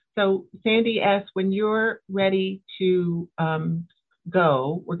 So Sandy S, when you're ready to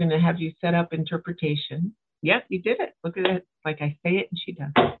go, we're going to have you set up interpretation. Yep, you did it. Look at it. Like I say it and she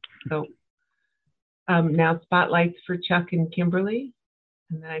does. So now spotlights for Chuck and Kimberly.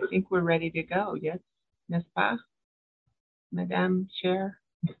 And then I think we're ready to go. Yes, n'est-ce pas, Madame Chair?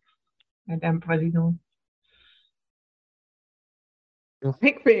 Madame Présidente. I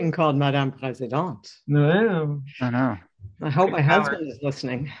like being called Madame Présidente. No. I know. I hope my husband is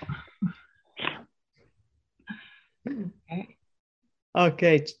listening.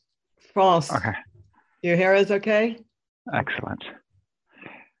 Okay, France. Okay. Your hair is okay? Excellent.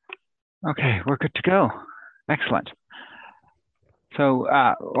 Okay, we're good to go. Excellent. So,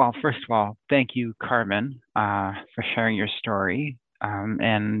 well, first of all, thank you, Carmen, for sharing your story.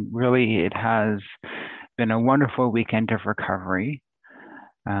 And really, it has been a wonderful weekend of recovery.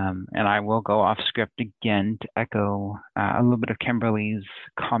 And I will go off script again to echo a little bit of Kimberly's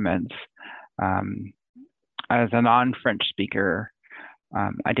comments. As a non-French speaker,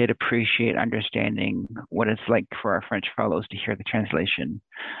 I did appreciate understanding what it's like for our French fellows to hear the translation.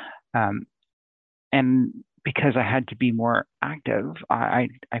 And because I had to be more active, I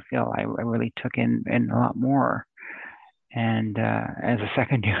feel I really took in a lot more. And as a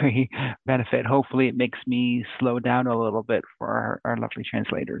secondary benefit, hopefully it makes me slow down a little bit for our lovely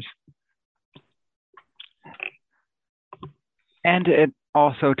translators. And it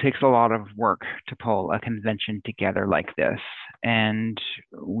also takes a lot of work to pull a convention together like this. And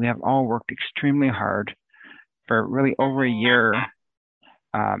we have all worked extremely hard for really over a year.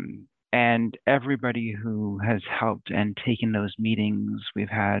 And everybody who has helped and taken those meetings, we've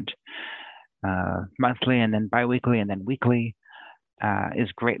had monthly and then biweekly and then weekly,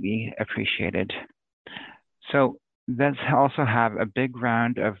 is greatly appreciated. So let's also have a big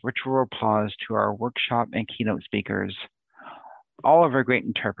round of ritual applause to our workshop and keynote speakers, all of our great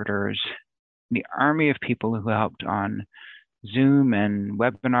interpreters, the army of people who helped on Zoom and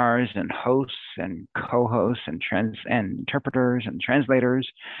webinars and hosts and co-hosts and interpreters and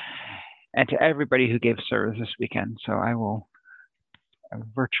translators, and to everybody who gave service this weekend. So I will a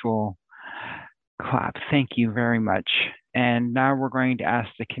virtual clap. Thank you very much. And now we're going to ask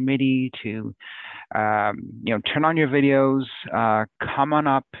the committee to, turn on your videos, come on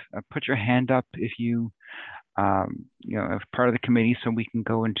up, put your hand up if you, if part of the committee, so we can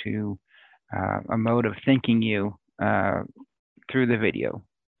go into a mode of thanking you through the video.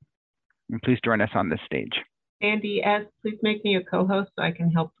 And please join us on this stage. Sandy S, please make me a co-host so I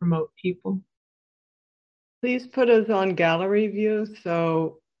can help promote people. Please put us on gallery view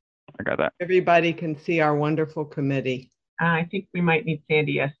so I got that. Everybody can see our wonderful committee. I think we might need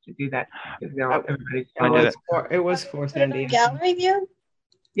Sandy S to do that. It was for Sandy. Gallery view?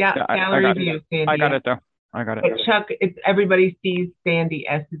 Yeah, gallery view, Sandy. I got it though. I got it. But Chuck, everybody sees Sandy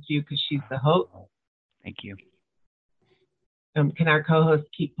S's view because she's the host. Thank you. Can our co-host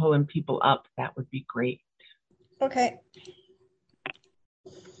keep pulling people up? That would be great. Okay.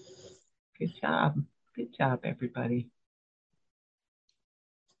 Good job. Good job, everybody.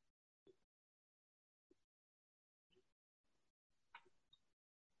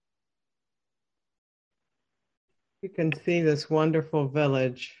 You can see this wonderful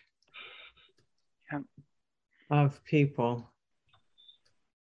village of people.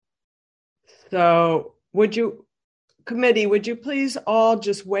 So committee, would you please all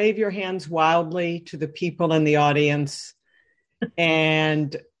just wave your hands wildly to the people in the audience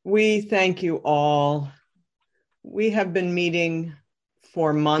and we thank you all. We have been meeting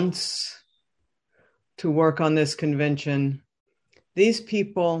for months to work on this convention. These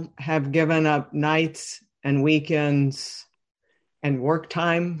people have given up nights and weekends and work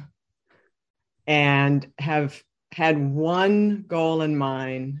time and have had one goal in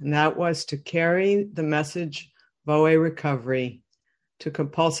mind, and that was to carry the message of OA recovery to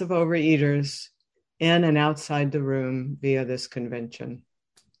compulsive overeaters in and outside the room via this convention.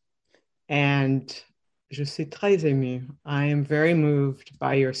 And je suis très émue. I am very moved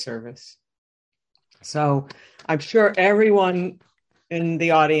by your service. So I'm sure everyone in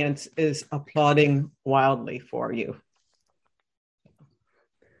the audience is applauding wildly for you.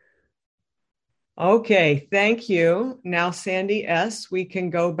 Okay, thank you. Now, Sandy S., we can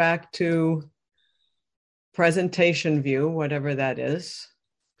go back to presentation view, whatever that is.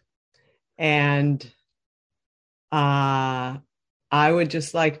 And I would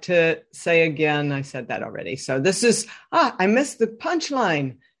just like to say again, I said that already. So this is, I missed the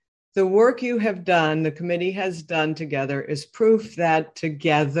punchline. The work you have done, the committee has done together, is proof that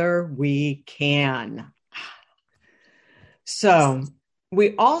together we can. So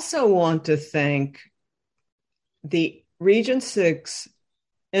we also want to thank the Region 6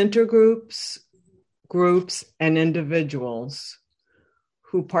 intergroups, groups, and individuals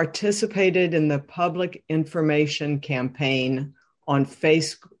who participated in the public information campaign on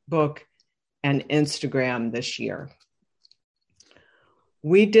Facebook and Instagram this year.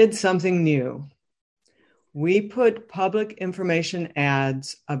 We did something new. We put public information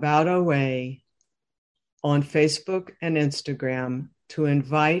ads about OA on Facebook and Instagram to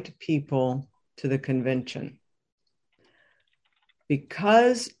invite people to the convention.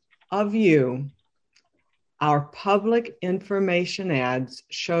 Because of you, our public information ads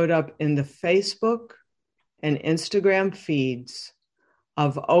showed up in the Facebook and Instagram feeds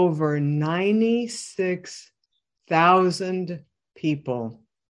of over 96,000 people.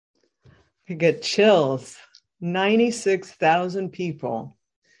 I get chills. 96,000 people.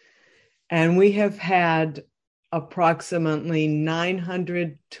 And we have had approximately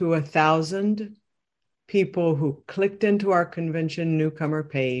 900 to 1,000 people who clicked into our convention newcomer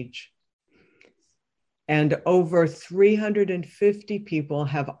page. And over 350 people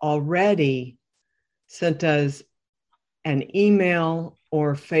have already sent us an email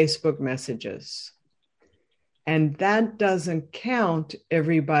or Facebook messages. And that doesn't count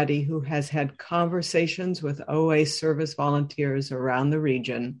everybody who has had conversations with OA service volunteers around the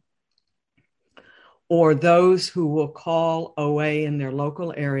region, or those who will call OA in their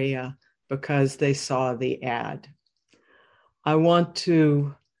local area because they saw the ad. I want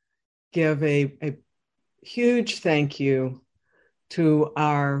to give a huge thank you to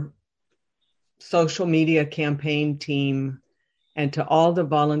our social media campaign team and to all the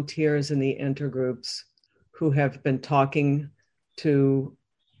volunteers in the intergroups who have been talking to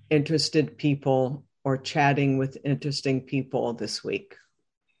interested people or chatting with interesting people this week.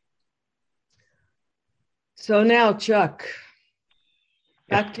 So now, Chuck,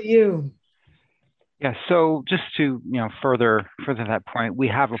 back to you. Yeah, so just to further that point, we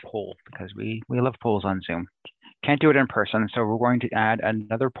have a poll because we love polls on Zoom. Can't do it in person, so we're going to add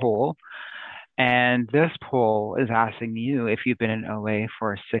another poll. And this poll is asking you if you've been in OA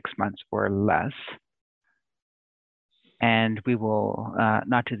for 6 months or less. And we will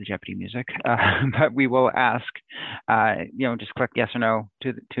not do the Jeopardy music, but we will ask, just click yes or no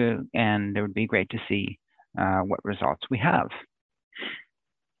to, and it would be great to see what results we have.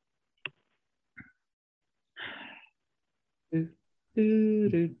 I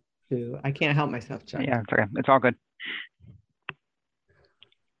can't help myself, Chuck. Yeah, it's okay. It's all good.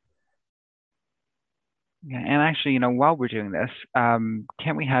 Yeah, and actually, while we're doing this,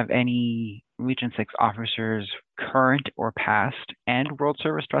 can we have any Region 6 officers, current or past, and World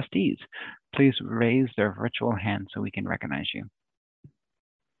Service trustees, please raise their virtual hand so we can recognize you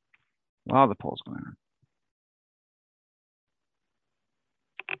while the poll's going on.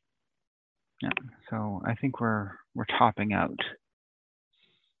 Yeah, so I think we're topping out.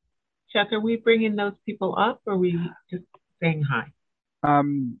 Chuck, are we bringing those people up, or are we just saying hi?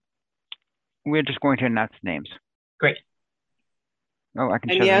 We're just going to announce names. Great. Oh, I can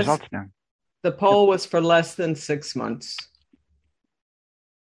show the results now. The poll was for less than 6 months.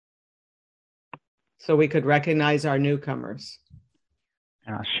 So we could recognize our newcomers.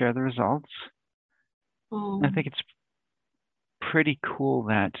 And I'll share the results. Oh. I think it's pretty cool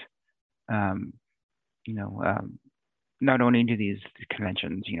that, not only do these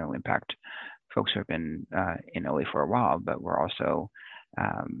conventions, impact folks who have been in OA for a while, but we're also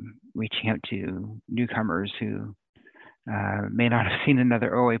reaching out to newcomers who may not have seen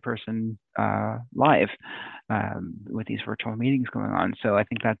another OA person live with these virtual meetings going on. So I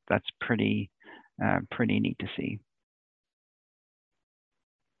think that's pretty neat to see.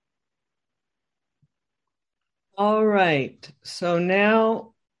 All right. So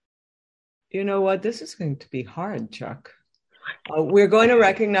now, you know what? This is going to be hard, Chuck. We're going to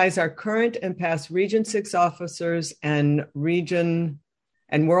recognize our current and past Region 6 officers and Region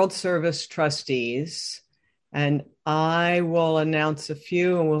and World Service trustees. And I will announce a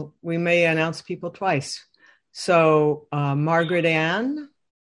few, and we may announce people twice. So Margaret Ann,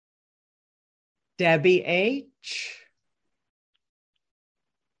 Debbie H.,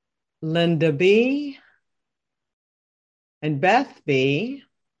 Linda B., and Beth B.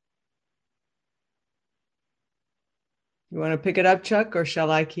 You want to pick it up, Chuck, or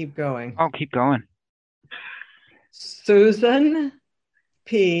shall I keep going? I'll keep going. Susan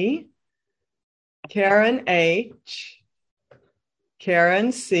P., Karen H.,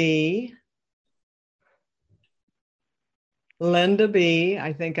 Karen C., Linda B.,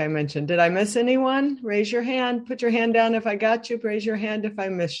 I think I mentioned. Did I miss anyone? Raise your hand. Put your hand down if I got you. Raise your hand if I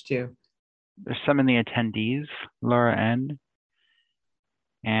missed you. There's some in the attendees, Laura N.,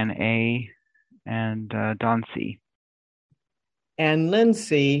 Ann A., and Don C. And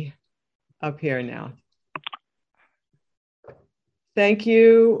Lindsay up here now. Thank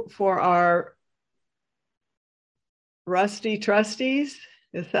you for our rusty trustees.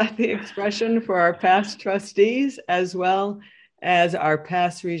 Is that the expression for our past trustees, as well as our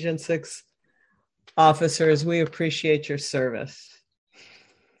past Region 6 officers? We appreciate your service.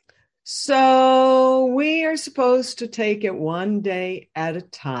 So we are supposed to take it one day at a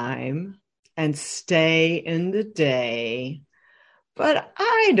time and stay in the day. But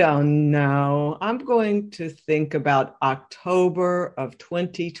I don't know. I'm going to think about October of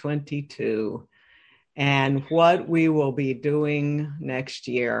 2022 and what we will be doing next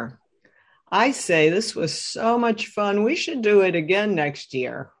year. I say this was so much fun. We should do it again next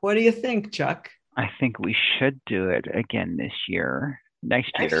year. What do you think, Chuck? I think we should do it again this year,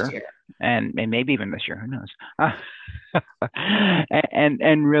 next year. And maybe even this year, who knows?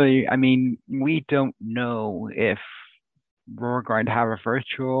 and really, I mean, we don't know if we're going to have a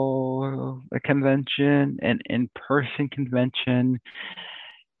virtual convention, an in-person convention.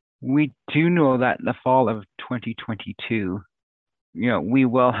 We do know that in the fall of 2022, we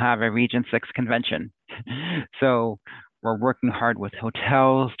will have a Region 6 convention. So we're working hard with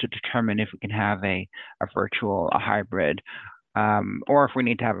hotels to determine if we can have a virtual, a hybrid, or if we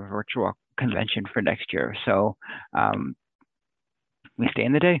need to have a virtual convention for next year. So we stay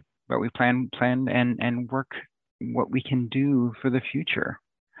in the day, but we plan and work what we can do for the future.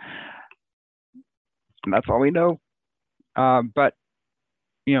 And that's all we know. But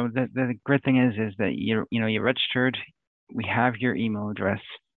the great thing is that you're registered. We have your email address.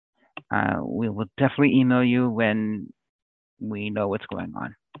 We will definitely email you when we know what's going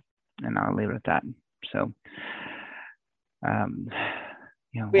on, and I'll leave it at that. So,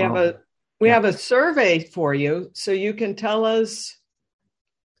 we have a survey for you, so you can tell us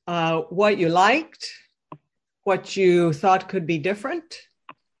what you liked, what you thought could be different.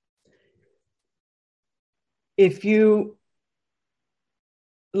 If you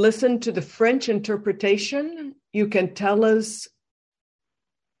listen to the French interpretation, you can tell us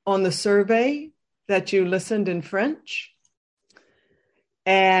on the survey that you listened in French.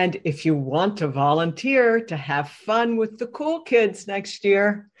 And if you want to volunteer to have fun with the cool kids next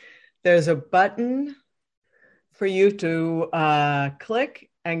year, there's a button for you to click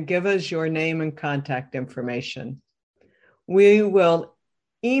and give us your name and contact information. We will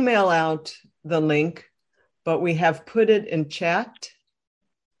email out the link, but we have put it in chat.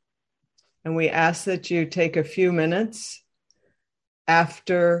 And we ask that you take a few minutes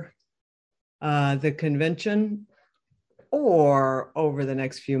after the convention or over the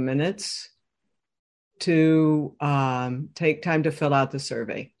next few minutes to take time to fill out the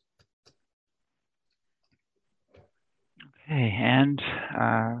survey. Okay, and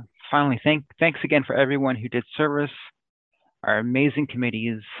finally, thanks again for everyone who did service, our amazing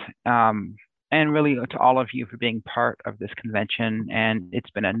committees, and really to all of you for being part of this convention. And it's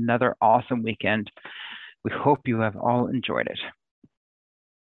been another awesome weekend. We hope you have all enjoyed it.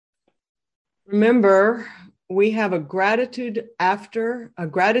 Remember, we have a gratitude after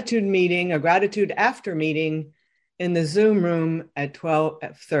meeting in the Zoom room at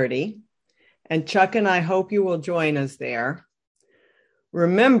 12:30. And Chuck and I hope you will join us there.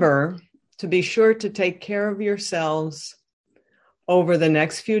 Remember to be sure to take care of yourselves over the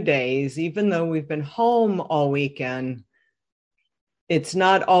next few days. Even though we've been home all weekend, it's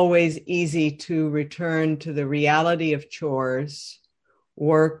not always easy to return to the reality of chores,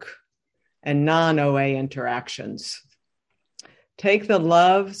 work, and non-OA interactions. Take the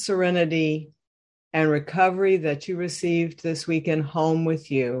love, serenity, and recovery that you received this weekend home with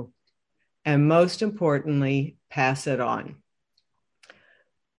you, and most importantly, pass it on.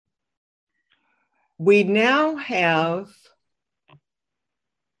 We now have,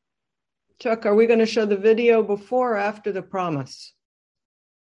 Chuck, are we going to show the video before or after the promise?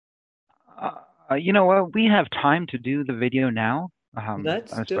 You know what? We have time to do the video now.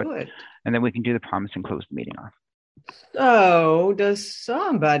 Let's do it. And then we can do the promise and close the meeting off. So, does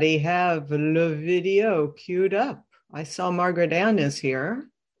somebody have the video queued up? I saw Margaret Ann is here.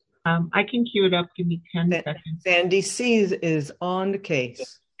 I can cue it up. Give me 10 seconds. Sandy C is on the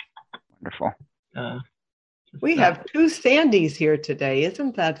case. Wonderful. We have two Sandys here today.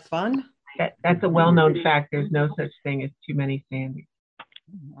 Isn't that fun? That's a well-known fact. There's no such thing as too many Sandys.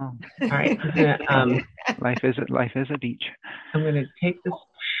 Oh. All right. Life is a beach. I'm going to take the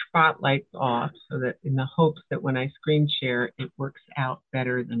spotlights off so that in the hopes that when I screen share, it works out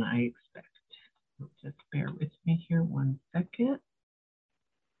better than I expect. So just bear with me here 1 second.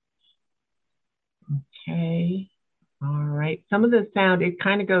 Okay. All right. Some of the sound, it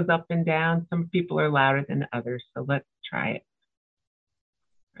kind of goes up and down. Some people are louder than others. So let's try it.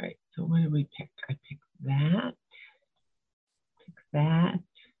 All right. So what did we pick? I picked that. That,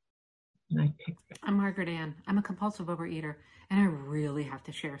 and I picked that. I'm Margaret Ann. I'm a compulsive overeater, and I really have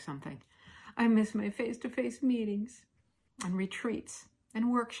to share something. I miss my face-to-face meetings and retreats and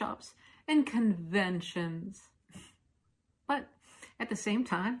workshops and conventions. But at the same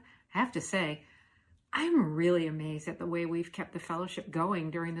time, I have to say, I'm really amazed at the way we've kept the fellowship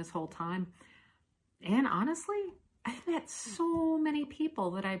going during this whole time. And honestly, I've met so many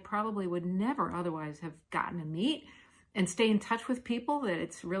people that I probably would never otherwise have gotten to meet and stay in touch with people that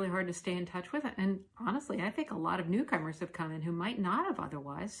it's really hard to stay in touch with. And honestly, I think a lot of newcomers have come in who might not have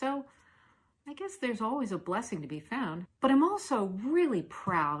otherwise. So I guess there's always a blessing to be found. But I'm also really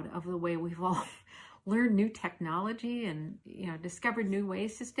proud of the way we've all learned new technology and discovered new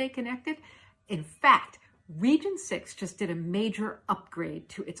ways to stay connected. In fact, Region 6 just did a major upgrade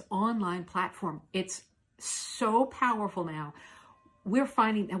to its online platform. It's so powerful now. We're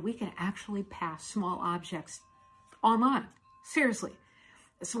finding that we can actually pass small objects online. Seriously.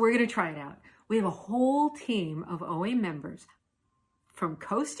 So we're going to try it out. We have a whole team of OA members from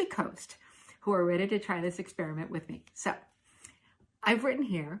coast to coast who are ready to try this experiment with me. So I've written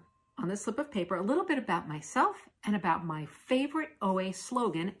here on this slip of paper a little bit about myself and about my favorite OA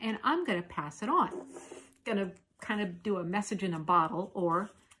slogan, and I'm going to pass it on. Going to kind of do a message in a bottle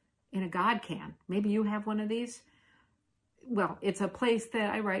or in a God can. Maybe you have one of these. Well, it's a place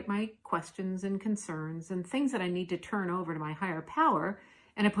that I write my questions and concerns and things that I need to turn over to my higher power,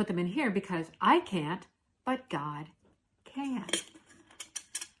 and I put them in here because I can't, but God can.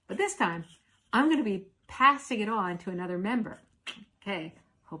 But this time, I'm going to be passing it on to another member. Okay,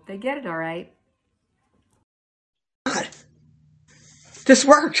 hope they get it all right. God, this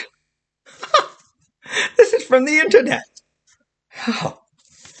worked. This is from the internet. Oh,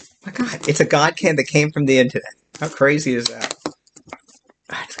 my God, it's a God can that came from the internet. How crazy is that?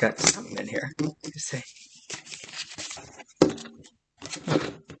 It's got something in here. Let's see.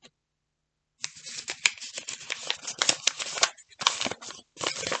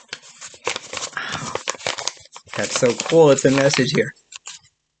 Oh, that's so cool. It's a message here.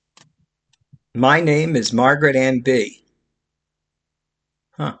 My name is Margaret Ann B.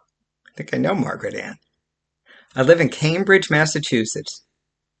 I think I know Margaret Ann. I live in Cambridge, Massachusetts.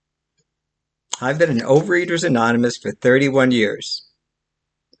 I've been an Overeaters Anonymous for 31 years.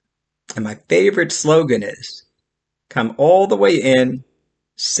 And my favorite slogan is, come all the way in,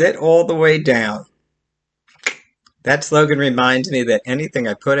 sit all the way down. That slogan reminds me that anything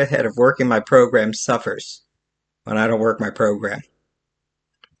I put ahead of working my program suffers when I don't work my program.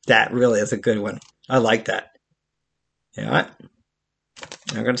 That really is a good one. I like that. You know what?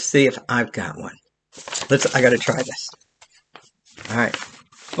 I'm going to see if I've got one. I got to try this. All right.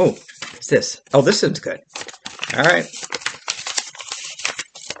 Oh, what's this? Oh, this is good. All right.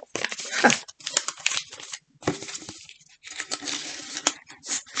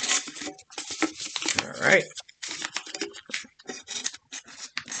 All right.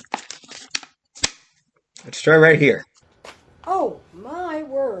 Let's try right here. Oh, my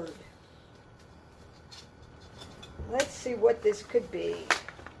word. Let's see what this could be.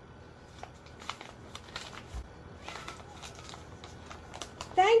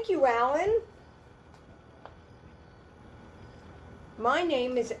 Thank you, Alan. My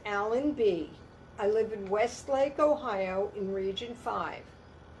name is Alan B. I live in Westlake, Ohio, in Region 5.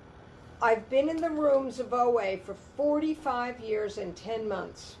 I've been in the rooms of OA for 45 years and 10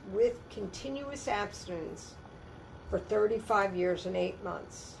 months with continuous abstinence for 35 years and 8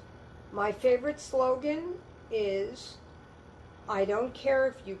 months. My favorite slogan is, I don't care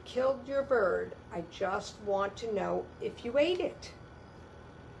if you killed your bird, I just want to know if you ate it.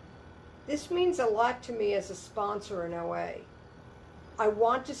 This means a lot to me as a sponsor in OA. I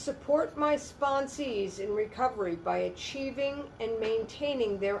want to support my sponsees in recovery by achieving and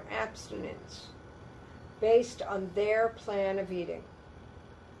maintaining their abstinence based on their plan of eating.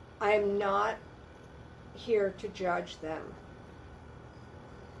 I am not here to judge them.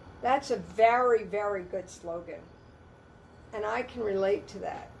 That's a very, very good slogan, and I can relate to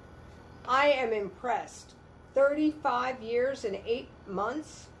that. I am impressed. 35 years and 8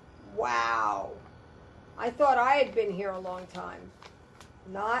 months? Wow. I thought I had been here a long time.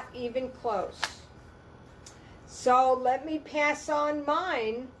 Not even close. So let me pass on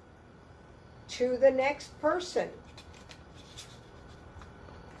mine to the next person.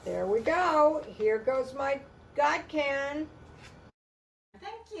 There we go. Here goes my God can.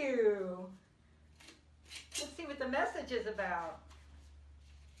 Thank you. Let's see what the message is about.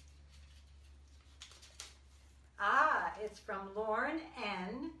 It's from Lauren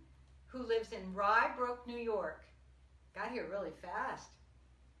N., who lives in Rye Brook, New York. Got here really fast.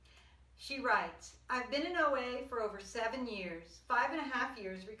 She writes, I've been in OA for over 7 years, 5.5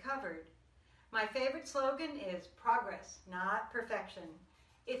 years recovered. My favorite slogan is progress, not perfection.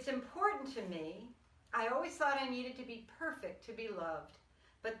 It's important to me. I always thought I needed to be perfect to be loved.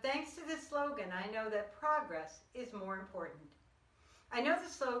 But thanks to this slogan, I know that progress is more important. I know the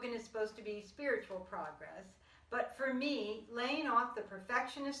slogan is supposed to be spiritual progress, but for me, laying off the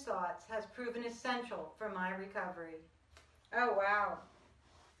perfectionist thoughts has proven essential for my recovery. Oh, wow.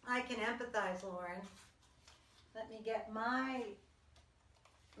 I can empathize, Lauren. Let me get my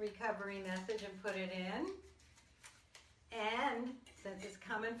recovery message and put it in. And since it's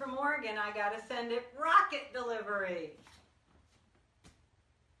coming from Oregon, I got to send it rocket delivery.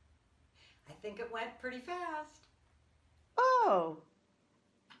 I think it went pretty fast. Oh,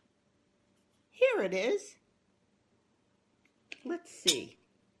 here it is. Let's see.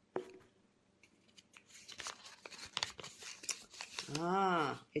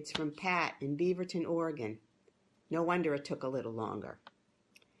 It's from Pat in Beaverton, Oregon. No wonder it took a little longer.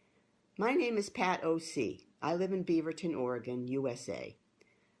 My name is Pat O.C. I live in Beaverton, Oregon, USA.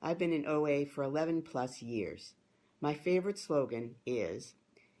 I've been in OA for 11 plus years. My favorite slogan is,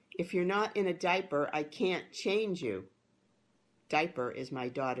 if you're not in a diaper, I can't change you. Diaper is my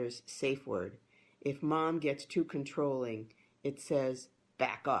daughter's safe word. If mom gets too controlling, it says,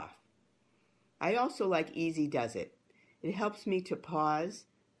 back off. I also like Easy Does It. It helps me to pause,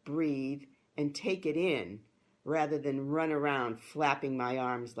 breathe, and take it in, rather than run around flapping my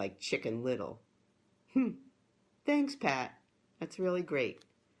arms like Chicken Little. Thanks, Pat. That's really great.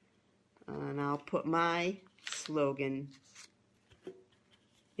 And I'll put my slogan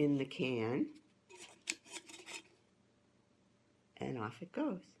in the can. And off it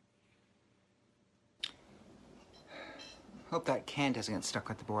goes. Hope that can doesn't get stuck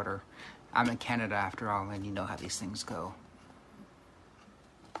at the border. I'm in Canada after all, and you know how these things go.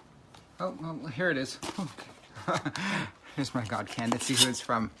 Oh, well, here it is. Okay. Here's my God can. Let's see who it's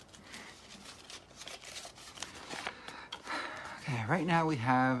from. Okay, right now we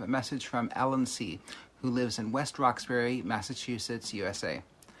have a message from Ellen C., who lives in West Roxbury, Massachusetts, USA.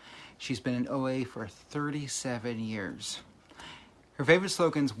 She's been in OA for 37 years. Her favorite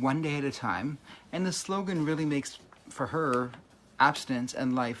slogan's one day at a time, and the slogan really makes, for her, abstinence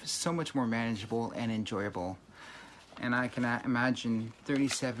and life so much more manageable and enjoyable. And I can imagine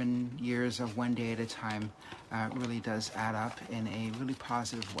 37 years of one day at a time really does add up in a really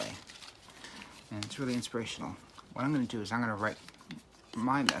positive way. And it's really inspirational. What I'm going to do is I'm going to write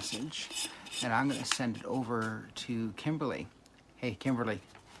my message, and I'm going to send it over to Kimberly. Hey, Kimberly,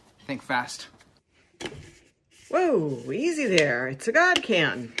 think fast. Whoa, easy there. It's a God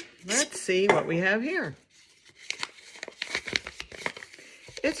can. Let's see what we have here.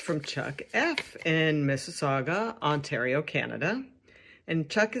 It's from Chuck F. in Mississauga, Ontario, Canada. And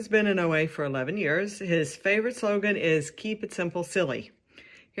Chuck has been in OA for 11 years. His favorite slogan is Keep It Simple, Silly.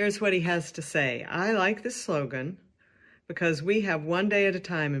 Here's what he has to say. I like this slogan because we have one day at a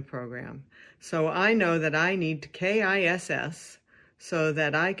time in program. So I know that I need to KISS so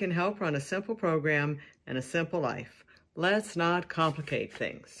that I can help run a simple program and a simple life. Let's not complicate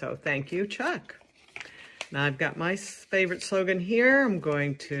things. So thank you, Chuck. Now I've got my favorite slogan here. I'm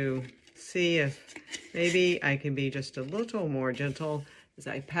going to see if maybe I can be just a little more gentle as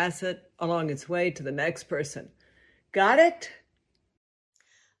I pass it along its way to the next person. Got it?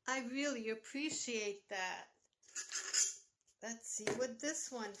 I really appreciate that. Let's see what this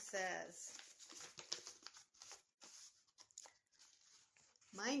one says.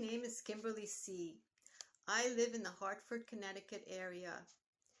 My name is Kimberly C. I live in the Hartford, Connecticut area.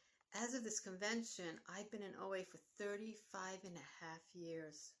 As of this convention, I've been in OA for 35 and a half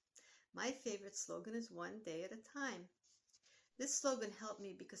years. My favorite slogan is one day at a time. This slogan helped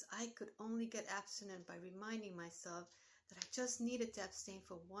me because I could only get abstinent by reminding myself that I just needed to abstain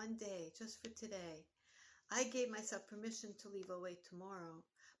for one day, just for today. I gave myself permission to leave OA tomorrow,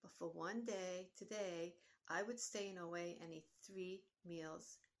 but for one day, today, I would stay in OA and eat 3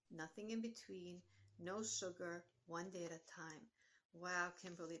 meals, nothing in between, no sugar, one day at a time. Wow,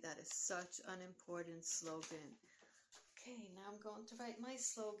 Kimberly, that is such an important slogan. Okay, now I'm going to write my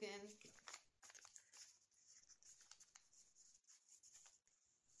slogan.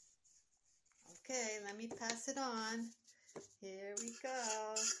 Okay, let me pass it on. Here we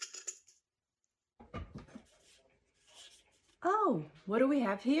go. Oh, what do we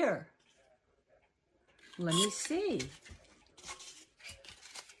have here? Let me see.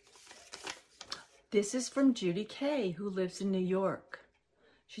 This is from Judy Kay, who lives in New York.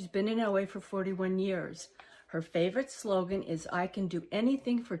 She's been in OA for 41 years. Her favorite slogan is, I can do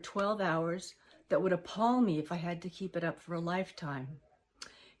anything for 12 hours that would appall me if I had to keep it up for a lifetime.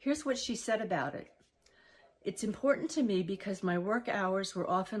 Here's what she said about it. It's important to me because my work hours were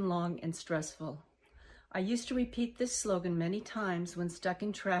often long and stressful. I used to repeat this slogan many times when stuck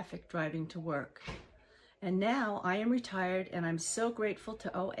in traffic driving to work. And now I am retired and I'm so grateful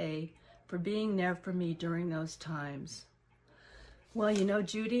to OA for being there for me during those times. Well, you know,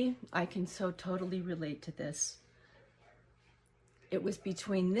 Judy, I can so totally relate to this. It was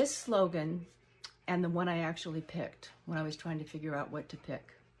between this slogan and the one I actually picked when I was trying to figure out what to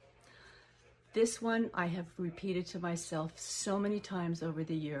pick. This one I have repeated to myself so many times over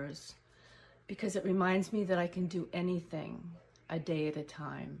the years because it reminds me that I can do anything a day at a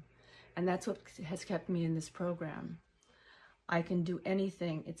time. And that's what has kept me in this program. I can do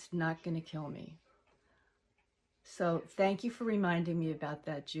anything. It's not going to kill me. So thank you for reminding me about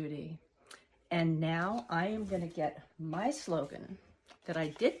that, Judy. And now I am going to get my slogan that I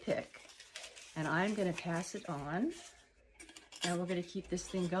did pick, and I'm going to pass it on, and we're going to keep this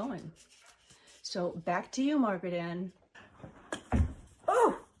thing going. So back to you, Margaret Ann.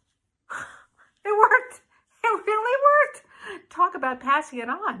 Oh, it worked. It really worked. Talk about passing it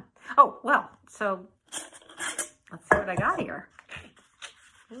on. Oh, well, so let's see what I got here.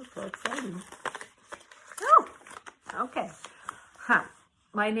 Oh, so exciting. Oh, okay.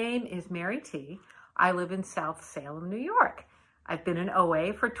 My name is Mary T. I live in South Salem, New York. I've been in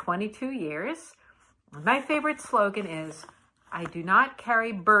OA for 22 years. My favorite slogan is, I do not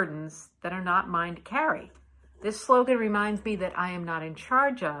carry burdens that are not mine to carry. This slogan reminds me that I am not in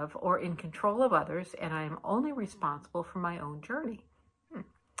charge of or in control of others, and I am only responsible for my own journey.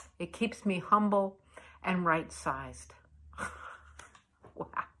 It keeps me humble and right-sized. Wow,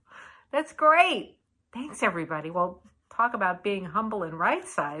 that's great. Thanks, everybody. Well, talk about being humble and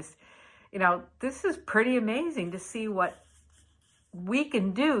right-sized. You know, this is pretty amazing to see what we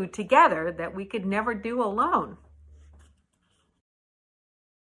can do together that we could never do alone.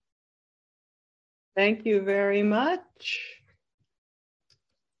 Thank you very much.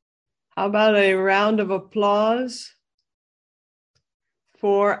 How about a round of applause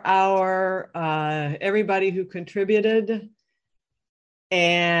for our everybody who contributed,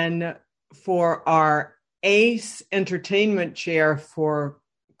 and for our ACE Entertainment Chair for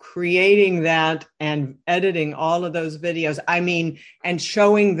creating that and editing all of those videos. I mean, and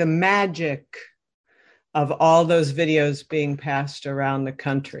showing the magic of all those videos being passed around the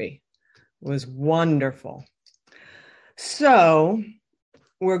country. It was wonderful. So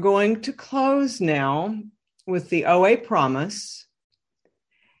we're going to close now with the OA Promise.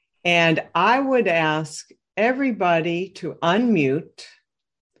 And I would ask everybody to unmute.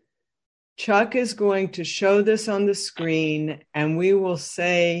 Chuck is going to show this on the screen, and we will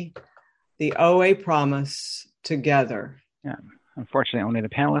say the OA Promise together. Yeah, unfortunately, only the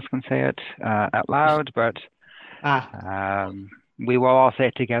panelists can say it out loud, but we will all say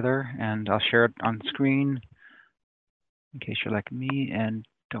it together, and I'll share it on screen in case you're like me and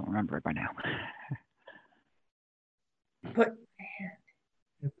don't remember it by now.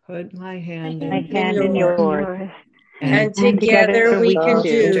 Put my hand in yours. And together we can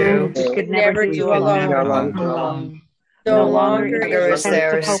do, could never do alone. No longer is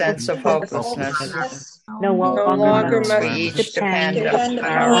there a sense of hopelessness. No longer must we each depend on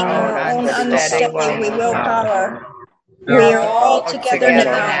our own unsteady willpower. We are all together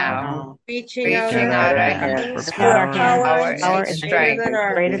now. Reaching out our hands for power and strength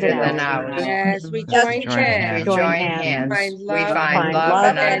greater than ours. As we join hands, we find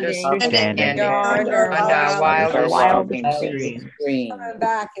love and understanding beyond our wildest dreams. Coming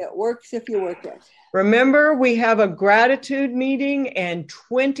back, it works if you work it. Remember, we have a gratitude meeting in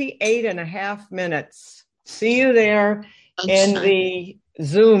 28 and a half minutes. See you there in the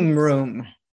Zoom room.